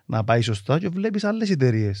εσύ να πάει σωστά και βλέπεις άλλες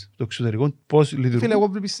εταιρείες στο εξωτερικό πώς λειτουργούν. Φίλε, εγώ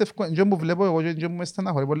πιστεύω και μου βλέπω εγώ και μου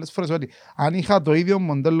στεναχωρεί πολλές φορές ότι αν είχα το ίδιο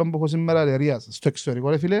μοντέλο που έχω σήμερα εταιρείας στο εξωτερικό,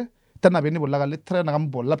 ρε φίλε, ήταν να πιένει πολλά καλύτερα, να κάνουν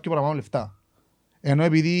πολλά πιο παραπάνω λεφτά. Ενώ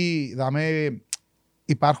επειδή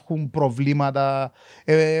υπάρχουν προβλήματα,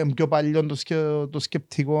 πιο παλιό το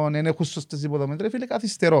σκεπτικό, δεν έχουν σωστές υποδομές, ρε φίλε,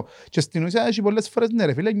 καθυστερώ. Και στην ουσία έχει πολλές φορές, ναι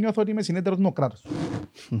ρε φίλε, νιώθω ότι είμαι συνέτερος με ο κράτος.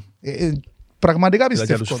 Πραγματικά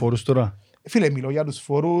πιστεύω. Για τους φόρους τώρα. Φίλε, μιλώ για τους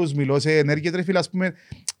φόρους, μιλώ σε ενέργειες, ρε φίλε, ας πούμε,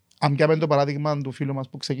 αν πιάμε το παράδειγμα του φίλου μας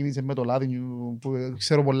που ξεκίνησε με το λάδι, που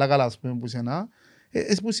ξέρω πολλά καλά, ας πούμε, που σένα,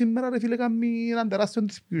 που σήμερα, ρε φίλε, κάνει έναν τεράστιο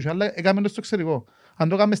distribution, αλλά έκαμε το στο εξωτερικό. Αν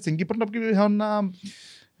το έκαμε στην Κύπρο, να...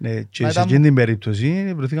 Ναι, και σε εκείνη την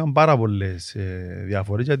περίπτωση βρεθήκαν πάρα πολλές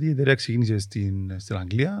διαφορές, γιατί η εταιρεία ξεκίνησε στην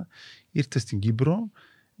Αγγλία, ήρθε στην Κύπρο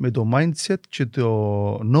με το mindset και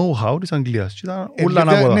το know-how της Αγγλίας. Ήταν όλα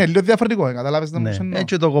ανάποδα. Ναι, λίγο διαφορετικό, καταλάβεις να μου εννοώ.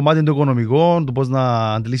 Έτσι το κομμάτι του οικονομικού, το πώς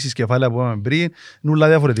να αντλήσεις κεφάλαια που είπαμε πριν, είναι όλα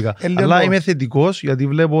διαφορετικά. Αλλά είμαι θετικός, γιατί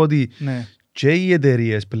βλέπω ότι και οι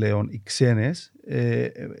εταιρείες πλέον, οι ξένες,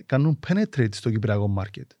 κάνουν penetrate στο κυπριακό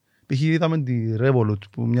market. Π.χ. είδαμε τη Revolut,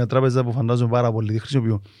 που μια τράπεζα που φαντάζομαι πάρα πολύ τη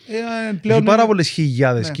χρησιμοποιούν. Πλέον Έχει πάρα πολλές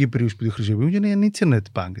χιλιάδες ναι. Κύπριους που τη χρησιμοποιούν και είναι internet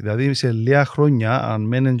bank. Δηλαδή σε λίγα χρόνια, αν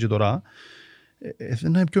μένουν και τώρα,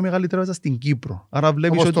 είναι πιο μεγάλη τράπεζα στην Κύπρο. Άρα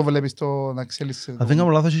βλέπεις Όπως ότι... το βλέπεις το να εξέλιξε. Αν δεν κάνω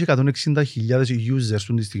λάθος, έχει 160.000 users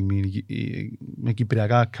αυτή τη στιγμή με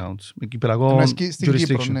κυπριακά accounts, με κυπριακό στην Κύπρο,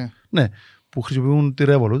 jurisdiction. ναι. Ναι, που χρησιμοποιούν τη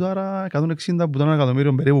Revolut, άρα 160 που ήταν 1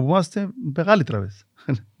 εκατομμύριο περίπου που είμαστε, μεγάλη τράπεζα.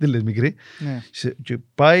 Δεν λες μικρή. Ναι. Και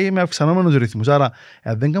πάει με αυξανόμενους ρυθμούς. Άρα,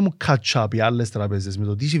 αν δεν κάνουν catch-up οι άλλες τράπεζες με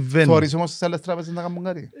το τι συμβαίνει. Θωρείς όμως τις άλλες τράπεζες να κάνουν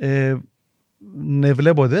κάτι. Ναι,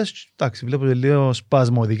 βλέπω δες. Εντάξει, βλέπω λίγο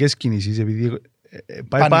σπασμωδικές κινήσεις, επειδή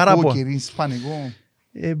πάει πάρα Πανικού, πολύ. κυρίς, πανικού.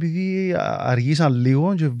 Επειδή αργήσαν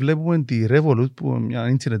λίγο και βλέπουμε τη Revolut που είναι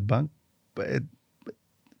μια internet bank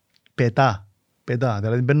πετά.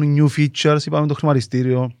 Δηλαδή μπαίνουν new features, είπαμε το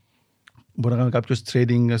χρηματιστήριο, μπορεί να κάνει κάποιος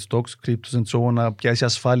trading, stocks, cryptos and so on, να πιάσει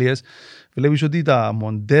ασφάλειες. Βλέπεις ότι τα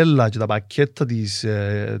μοντέλα και τα πακέτα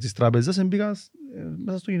της τράπεζας εμπήκαν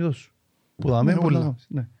μέσα στο κινητό σου. Που δάμε πολλά.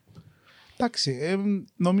 Ναι. Εντάξει,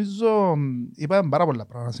 νομίζω είπαμε πάρα πολλά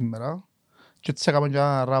πράγματα σήμερα και έτσι έκαμε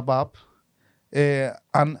ένα wrap-up.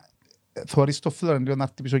 Αν θωρείς το φλωρεντίο να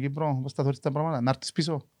έρθει πίσω Κύπρο, πώς θα θωρείς τα πράγματα, να έρθεις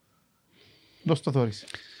πίσω. Πώς το θωρείς.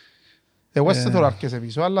 Εγώ σε θέλω να έρχεσαι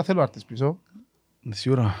πίσω, αλλά θέλω να έρθεις πίσω.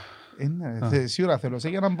 Σίγουρα. Σίγουρα θέλω.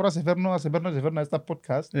 Για να μπορώ να σε φέρνω στα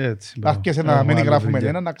podcast. Έτσι. Άρχισε να μην γράφουμε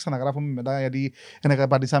ένα, να ξαναγράφουμε μετά, γιατί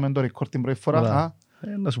πατήσαμε το record την πρώτη φορά.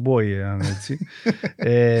 Να σου πω αν έτσι.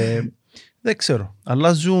 Δεν ξέρω.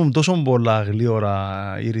 Αλλάζουν τόσο πολλά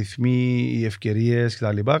γλύωρα οι ρυθμοί, οι ευκαιρίες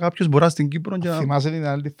κτλ. Κάποιος μπορεί στην Κύπρο και... Θυμάσαι την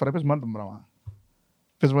άλλη φορά, πες μου άλλο το πράγμα.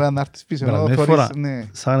 Πες μου να έρθεις πίσω.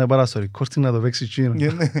 Σαν να πάρω στο record να το παίξεις τσίνο.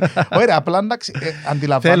 Ωραία, απλά εντάξει,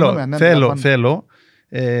 αντιλαμβάνομαι. Θέλω.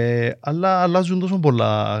 Αλλά αλλάζουν τόσο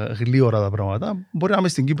πολλά γλύωρα τα πράγματα. Μπορεί να είμαι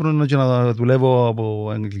στην Κύπρο και να δουλεύω από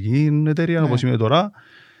αγγλική εταιρεία, όπως είμαι τώρα.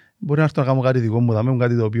 Μπορεί να έρθω να κάνω κάτι δικό μου, να κάνω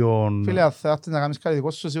κάτι το οποίο... Φίλε, αν θέλεις να κάνεις κάτι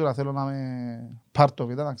δικό σου, σίγουρα θέλω να είμαι part of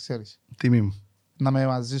it, να ξέρεις. Τιμή μου. Να είμαι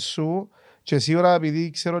μαζί σου και σίγουρα επειδή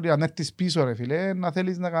ξέρω ότι αν έρθεις πίσω ρε φίλε, να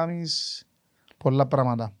θέλεις να κάνεις πολλά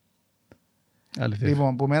πράγματα. Αλήθεια.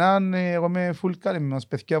 Λοιπόν, που μένα εγώ είμαι full καλυμμένος,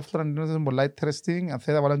 παιδιά αυτό είναι πολλά interesting, αν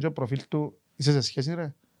θέλετε να βάλω και το προφίλ του, είσαι σε σχέση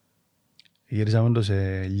ρε. Γυρίσαμε το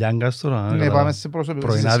σε Λιάγκας τώρα. Ναι, πάμε σε προσωπικό.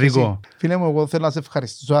 Πρωινάδικο. Φίλε μου, εγώ θέλω να σε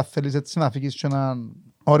ευχαριστήσω, αν θέλεις έτσι να φύγεις και ένα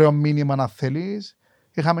ωραίο μήνυμα να θέλεις.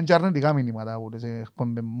 Είχαμε και αρνητικά μήνυματα από τις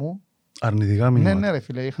εκπομπές μου. Αρνητικά μήνυματα. Ναι ρε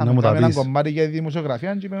φίλε, είχαμε ένα κομμάτι για τη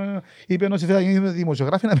δημοσιογραφία και είπε ότι θέλει να γίνει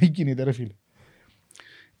δημοσιογράφη να μην κινείται ρε φίλε.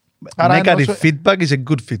 Negative feedback is a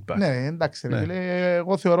good feedback. Ναι, εντάξει ρε φίλε,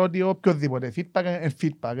 εγώ θεωρώ ότι οποιοδήποτε feedback είναι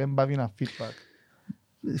feedback, δεν πάει να feedback.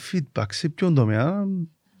 Feedback σε ποιον τομέα,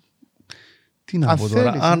 τι να αν πω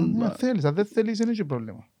τώρα. Αν θέλεις, αν δεν θέλεις, είναι και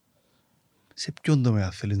πρόβλημα. Σε ποιον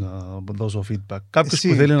τομέα θέλεις να δώσω feedback. Κάποιος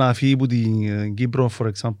που θέλει να φύγει από την Κύπρο,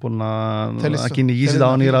 for example, να κυνηγήσει τα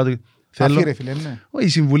όνειρά του. Αφήρε φίλε, ναι. Η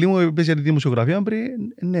συμβουλή μου είπε για τη δημοσιογραφία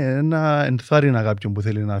πριν, ναι, να ενθάρρυνα κάποιον που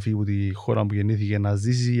θέλει να φύγει από τη χώρα που γεννήθηκε, να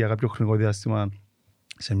ζήσει για κάποιο χρονικό διάστημα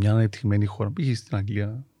σε μια ανεπτυγμένη χώρα, π.χ. στην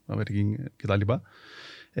Αγγλία, Αμερική κτλ.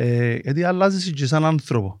 Γιατί αλλάζεσαι και σαν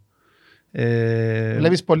άνθρωπο.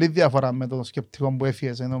 Βλέπεις πολύ διαφορά με το σκεπτικό που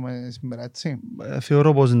έφυγες ενώ σήμερα, έτσι.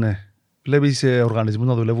 Θεωρώ πως ναι. Βλέπεις οργανισμούς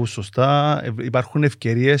να δουλεύουν σωστά, υπάρχουν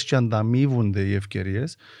ευκαιρίες και ανταμείβονται οι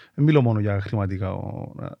ευκαιρίες. Δεν μιλώ μόνο για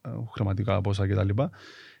χρηματικά ποσά κτλ.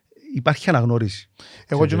 Υπάρχει αναγνώριση.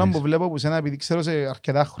 Εγώ και που βλέπω που σένα, επειδή ξέρω σε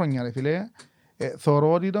αρκετά χρόνια, ρε φίλε,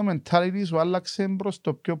 θεωρώ ότι το mentality σου άλλαξε προς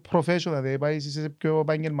το πιο professional, δηλαδή είσαι πιο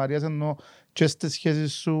επαγγελματίας ενώ και στις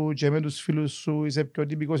σχέσεις σου και με τους φίλους σου είσαι πιο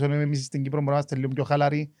τυπικός, ενώ εμείς στην Κύπρο μπορούμε να είμαστε λίγο πιο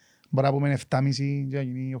χαλαροί, μπορεί να πούμε 7,5 και να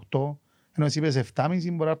γίνει 8. Ενώ εσύ είπες 7,5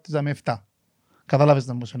 μπορεί να έρθεις με 7. Κατάλαβες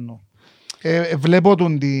να μου εννοώ. Βλέπω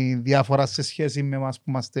τη διαφορά σε σχέση με εμάς που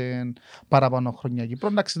είμαστε παραπάνω χρόνια Κύπρο.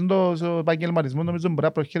 Εντάξει, το επαγγελματισμό νομίζω μπορεί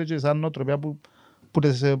να προχέρει σαν νοοτροπία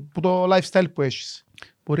που το lifestyle που έχεις.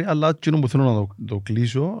 Μπορεί, αλλά εκείνο που θέλω να το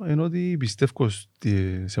κλείσω είναι ότι πιστεύω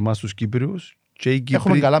σε εμάς τους Κύπριους και οι Κύπροι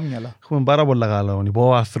έχουμε καλά μυαλά. Έχουμε πάρα πολλά καλά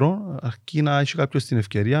υπόβαθρο, αρκεί να έχει κάποιος την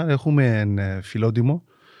ευκαιρία. Έχουμε φιλότιμο.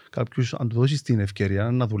 Κάποιους, αν του δώσεις την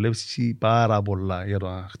ευκαιρία να δουλέψει πάρα πολλά για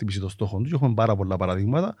να χτυπήσει το στόχο του, και έχουμε πάρα πολλά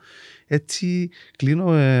παραδείγματα. Έτσι,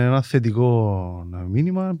 κλείνω ένα θετικό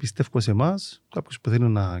μήνυμα. Πιστεύω σε εμάς, κάποιος που θέλει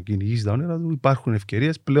να κυνηγήσει τα όνειρα του, υπάρχουν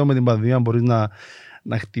ευκαιρίες. Πλέον με την πανδημία μπορείς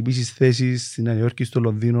να χτυπήσεις θέσεις στην Νέα Υόρκη, στο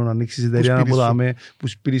Λονδίνο, να ανοίξεις εταιρεία από δάμε, που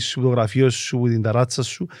σπίτι σου, το γραφείο σου, την ταράτσα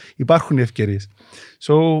σου. Υπάρχουν ευκαιρίες.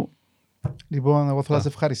 Λοιπόν, εγώ θέλω να σε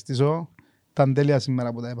ευχαριστήσω. Ήταν τέλεια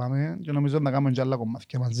σήμερα που τα είπαμε και νομίζω να κάνουμε και άλλα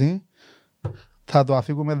κομμάτια μαζί. Θα το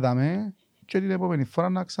αφήκουμε δάμε και την επόμενη φορά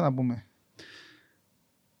να ξαναπούμε.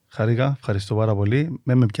 Χαρήκα, ευχαριστώ πάρα πολύ.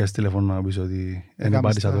 Με πιάσεις τηλέφωνο να πεις ότι δεν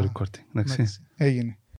πάτησα το recording. Έγινε.